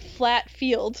a flat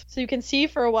field, so you can see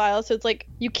for a while. So it's like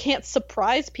you can't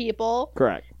surprise people.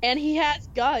 Correct. And he has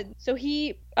guns. So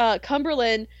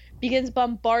Cumberland begins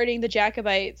bombarding the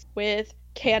Jacobites with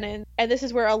cannon, and this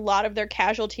is where a lot of their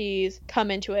casualties come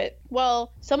into it.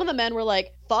 Well, some of the men were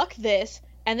like, fuck this,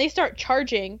 and they start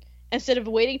charging instead of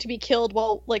waiting to be killed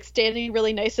while like standing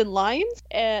really nice in lines.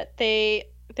 There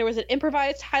was an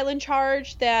improvised Highland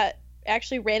charge that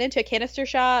actually ran into a canister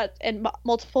shot and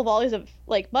multiple volleys of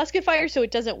like musket fire, so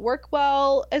it doesn't work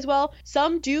well as well.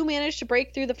 Some do manage to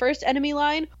break through the first enemy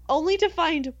line, only to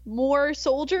find more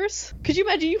soldiers. Could you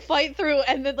imagine you fight through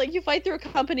a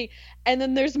company and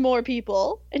then there's more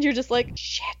people and you're just like,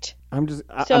 shit. I'm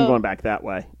going back that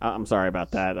way. I'm sorry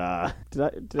about that.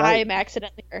 I'm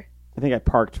accidentally here. I think I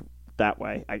parked that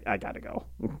way. I gotta go.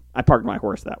 I parked my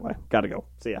horse that way. Gotta go.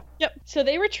 See ya. Yep. So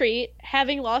they retreat,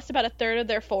 having lost about a third of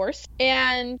their force.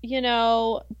 And,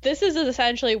 this is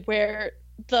essentially where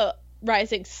the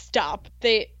rising stop.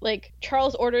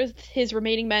 Charles orders his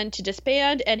remaining men to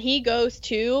disband, and he goes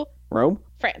to Rome?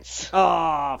 France.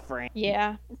 Oh, France.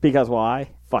 Yeah. Because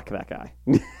why? Fuck that guy.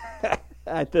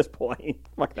 At this point.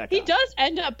 Fuck that guy. He does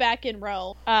end up back in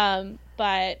Rome.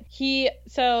 But he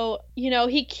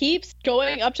keeps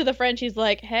going up to the French. He's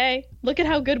like, hey, look at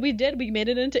how good we did. We made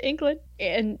it into England.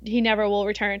 And he never will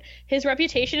return. His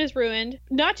reputation is ruined,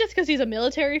 not just because he's a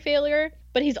military failure,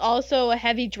 but he's also a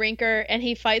heavy drinker, and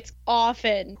he fights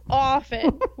often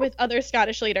with other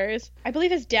Scottish leaders. I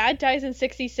believe his dad dies in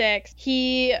 66.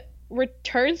 He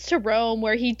returns to Rome,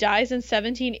 where he dies in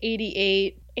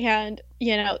 1788. And,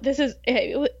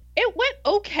 it went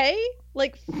okay,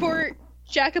 for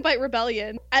Jacobite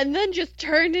rebellion, and then just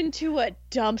turned into a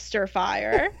dumpster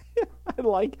fire.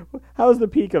 How was the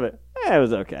peak of it? It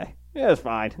was okay. It was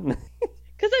fine.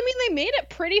 Because, they made it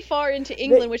pretty far into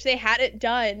England, which they hadn't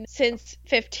done since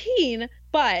 15,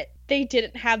 but they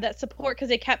didn't have that support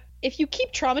because if you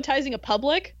keep traumatizing a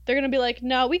public, they're going to be like,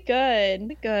 no, we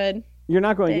good. You're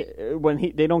not going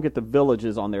to, they don't get the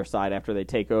villages on their side after they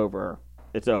take over,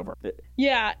 it's over.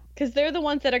 Yeah, because they're the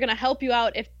ones that are going to help you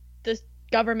out if the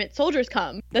government soldiers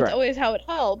come. That's Correct. Always how it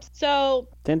helps. So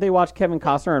didn't they watch Kevin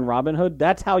Costner and Robin Hood?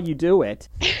 That's how you do it.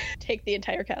 Take the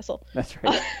entire castle. That's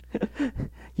right.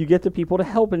 You get the people to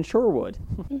help in Sherwood.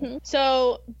 Mm-hmm.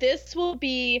 So this will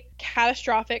be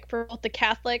catastrophic for both the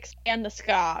Catholics and the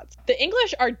Scots. The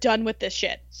English are done with this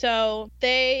shit. So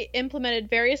they implemented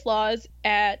various laws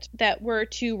that were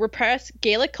to repress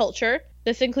Gaelic culture.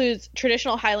 This includes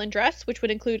traditional Highland dress, which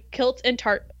would include kilts and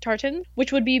tartan,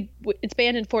 which would be, it's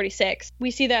banned in 46.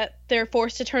 We see that they're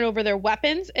forced to turn over their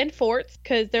weapons and forts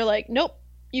because they're like, nope,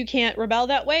 you can't rebel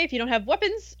that way if you don't have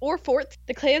weapons or forts.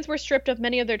 The clans were stripped of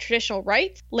many of their traditional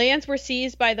rights. Lands were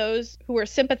seized by those who were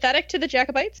sympathetic to the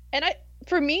Jacobites. And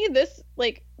for me, this,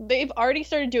 like, they've already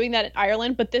started doing that in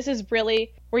Ireland, but this is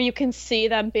really where you can see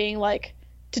them being like,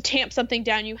 to tamp something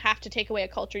down, you have to take away a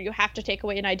culture, you have to take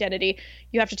away an identity,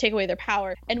 you have to take away their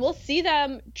power. And we'll see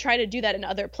them try to do that in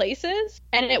other places,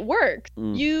 and it works.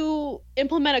 You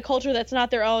implement a culture that's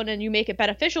not their own and you make it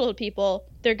beneficial to people,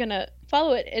 they're gonna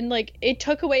follow it. And like, it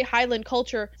took away Highland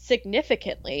culture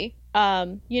significantly.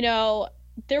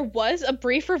 There was a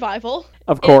brief revival,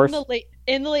 of course,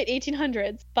 in the late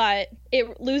 1800s, but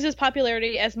it loses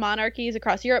popularity as monarchies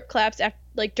across Europe collapse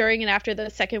during and after the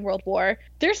Second World War.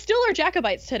 There still are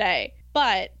Jacobites today,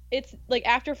 but it's like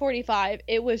after 45,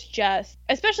 it was just,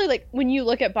 especially like when you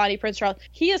look at Bonnie Prince Charles,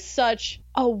 he is such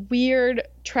a weird,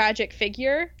 tragic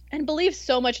figure and believes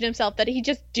so much in himself that he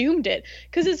just doomed it.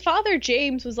 Because his father,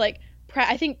 James, was like,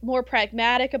 I think more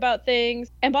pragmatic about things.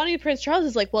 And Bonnie Prince Charles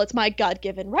is like, well, it's my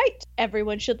God-given right.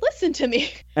 Everyone should listen to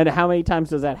me. And how many times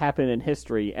does that happen in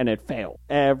history and it failed?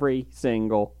 Every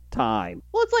single time.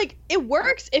 Well, it's like, it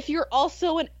works if you're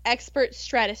also an expert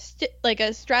strategist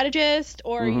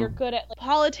or you're good at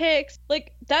politics.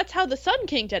 Like, that's how the Sun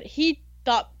King did it. He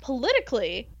thought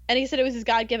politically, and he said it was his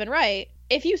God-given right.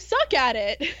 If you suck at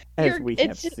it,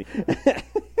 it's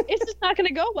just not going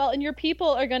to go well, and your people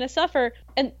are going to suffer.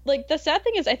 And like, the sad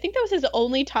thing is, I think that was his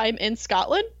only time in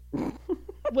Scotland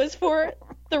was for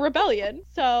the rebellion.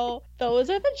 So those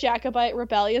are the Jacobite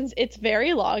rebellions. It's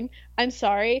very long. I'm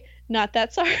sorry, not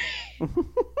that sorry.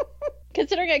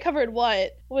 Considering I covered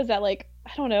what was that, like,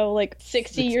 I don't know, like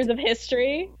 60 years of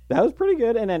history. That was pretty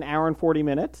good in an hour and 40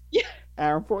 minutes. Yeah.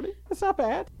 Hour and 40. That's not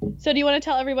bad. So do you want to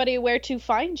tell everybody where to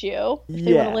find you if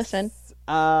they want to listen?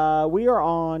 We are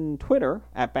on Twitter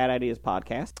at Bad Ideas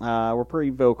Podcast. We're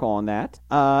pretty vocal on that.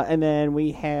 And then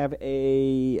we have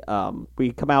we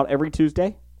come out every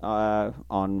Tuesday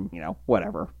on,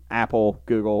 whatever. Apple,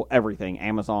 Google, everything,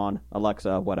 Amazon,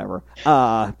 Alexa, whatever.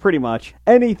 Pretty much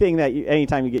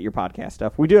anytime you get your podcast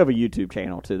stuff. We do have a YouTube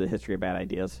channel to the History of Bad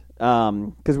Ideas.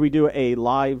 Because we do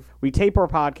we tape our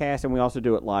podcast and we also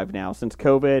do it live now. Since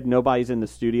COVID, nobody's in the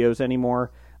studios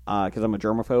anymore. Because I'm a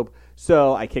germaphobe,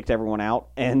 so I kicked everyone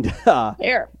out, and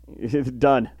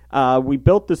done. We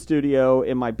built the studio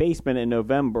in my basement in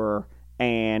November,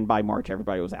 and by March,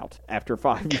 everybody was out. After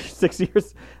 6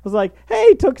 years, I was like, hey,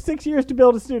 it took 6 years to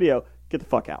build a studio. Get the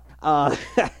fuck out.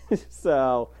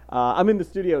 So I'm in the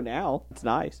studio now. It's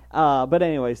nice. But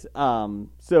anyways,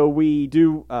 so we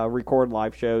do record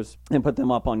live shows and put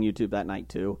them up on YouTube that night,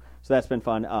 too. So that's been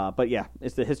fun. But yeah,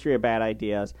 it's the History of Bad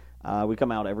Ideas. We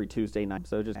come out every Tuesday night,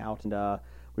 so just out. And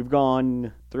we've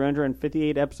gone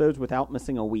 358 episodes without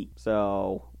missing a week.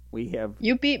 So we have...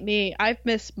 You beat me. I've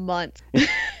missed months.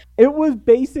 It was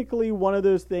basically one of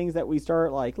those things that we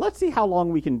start like, let's see how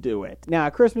long we can do it. Now,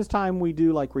 at Christmas time, we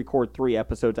do like record 3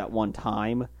 episodes at one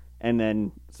time and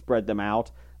then spread them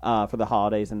out for the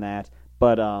holidays and that.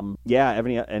 But yeah,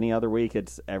 any other week,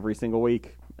 it's every single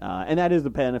week. And that is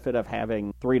the benefit of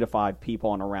having 3 to 5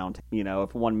 people on around.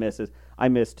 If one misses, I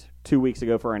missed 2 weeks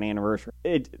ago for an anniversary.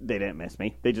 They didn't miss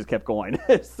me. They just kept going.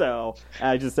 So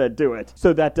I just said, do it.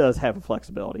 So that does have a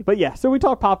flexibility. But yeah, so we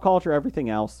talk pop culture, everything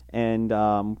else. And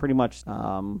pretty much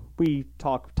we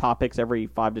talk topics every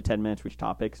 5 to 10 minutes, which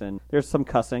topics. And there's some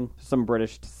cussing, some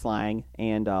British slang,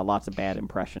 and lots of bad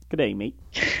impressions. Good day, mate.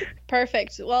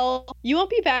 Perfect. Well, you won't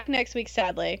be back next week,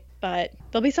 sadly, but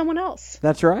there'll be someone else.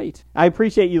 That's right. I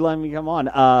appreciate you letting me come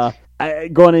on.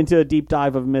 Going into a deep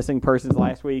dive of missing persons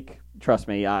last week, trust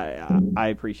me, I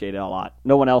appreciate it a lot.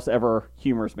 No one else ever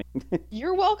humors me.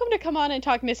 You're welcome to come on and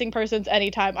talk missing persons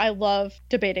anytime. I love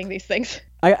debating these things.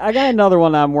 I got another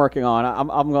one I'm working on. I'm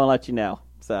going to let you know.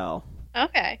 So.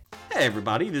 Okay. Hey,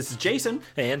 everybody. This is Jason.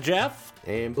 And Jeff.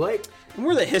 And Blake. And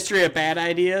we're the History of Bad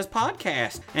Ideas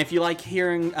podcast. And if you like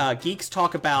hearing geeks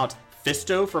talk about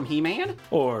Fisto from He-Man,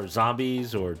 or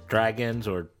zombies, or dragons,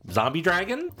 or zombie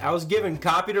dragon, I was given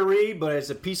copy to read, but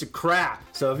it's a piece of crap.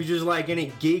 So if you just like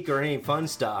any geek or any fun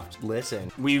stuff,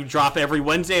 listen. We drop every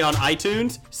Wednesday on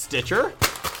iTunes, Stitcher,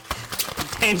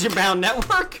 Tangent Bound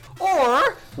Network,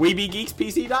 or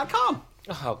WeBeGeeksPC.com.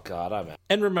 Oh, God, I'm out.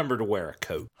 And remember to wear a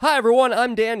coat. Hi, everyone.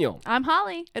 I'm Daniel. I'm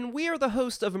Holly. And we are the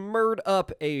host of Murd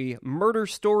Up, a murder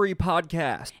story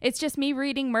podcast. It's just me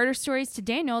reading murder stories to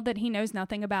Daniel that he knows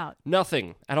nothing about.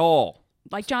 Nothing at all.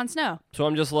 Like Jon Snow. So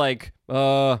I'm just like,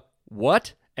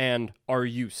 what? and Are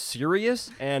You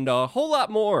Serious? And a whole lot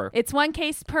more. It's one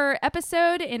case per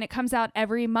episode, and it comes out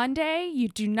every Monday. You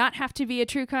do not have to be a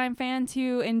true crime fan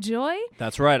to enjoy.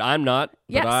 That's right, I'm not,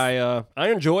 Yes. but I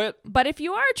enjoy it. But if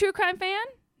you are a true crime fan,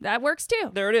 that works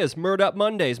too. There it is, Murd Up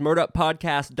Mondays,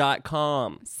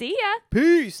 murduppodcast.com. See ya.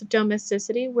 Peace!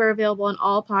 Domesticity. We're available on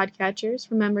all podcatchers.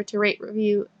 Remember to rate,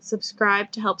 review,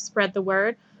 subscribe to help spread the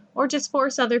word, or just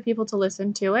force other people to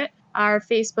listen to it. Our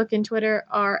Facebook and Twitter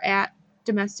are at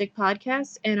Domestic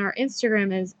Podcast, and our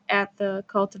Instagram is at the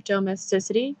Cult of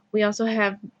Domesticity. We also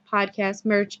have podcast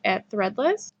merch at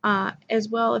Threadless. As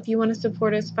well, if you want to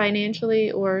support us financially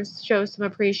or show some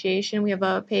appreciation, we have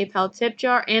a PayPal tip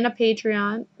jar and a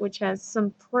Patreon, which has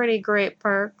some pretty great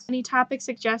perks. Any topic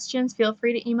suggestions, feel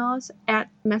free to email us at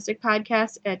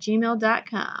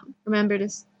domesticpodcast@gmail.com. Remember to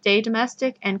stay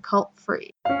domestic and cult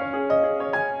free.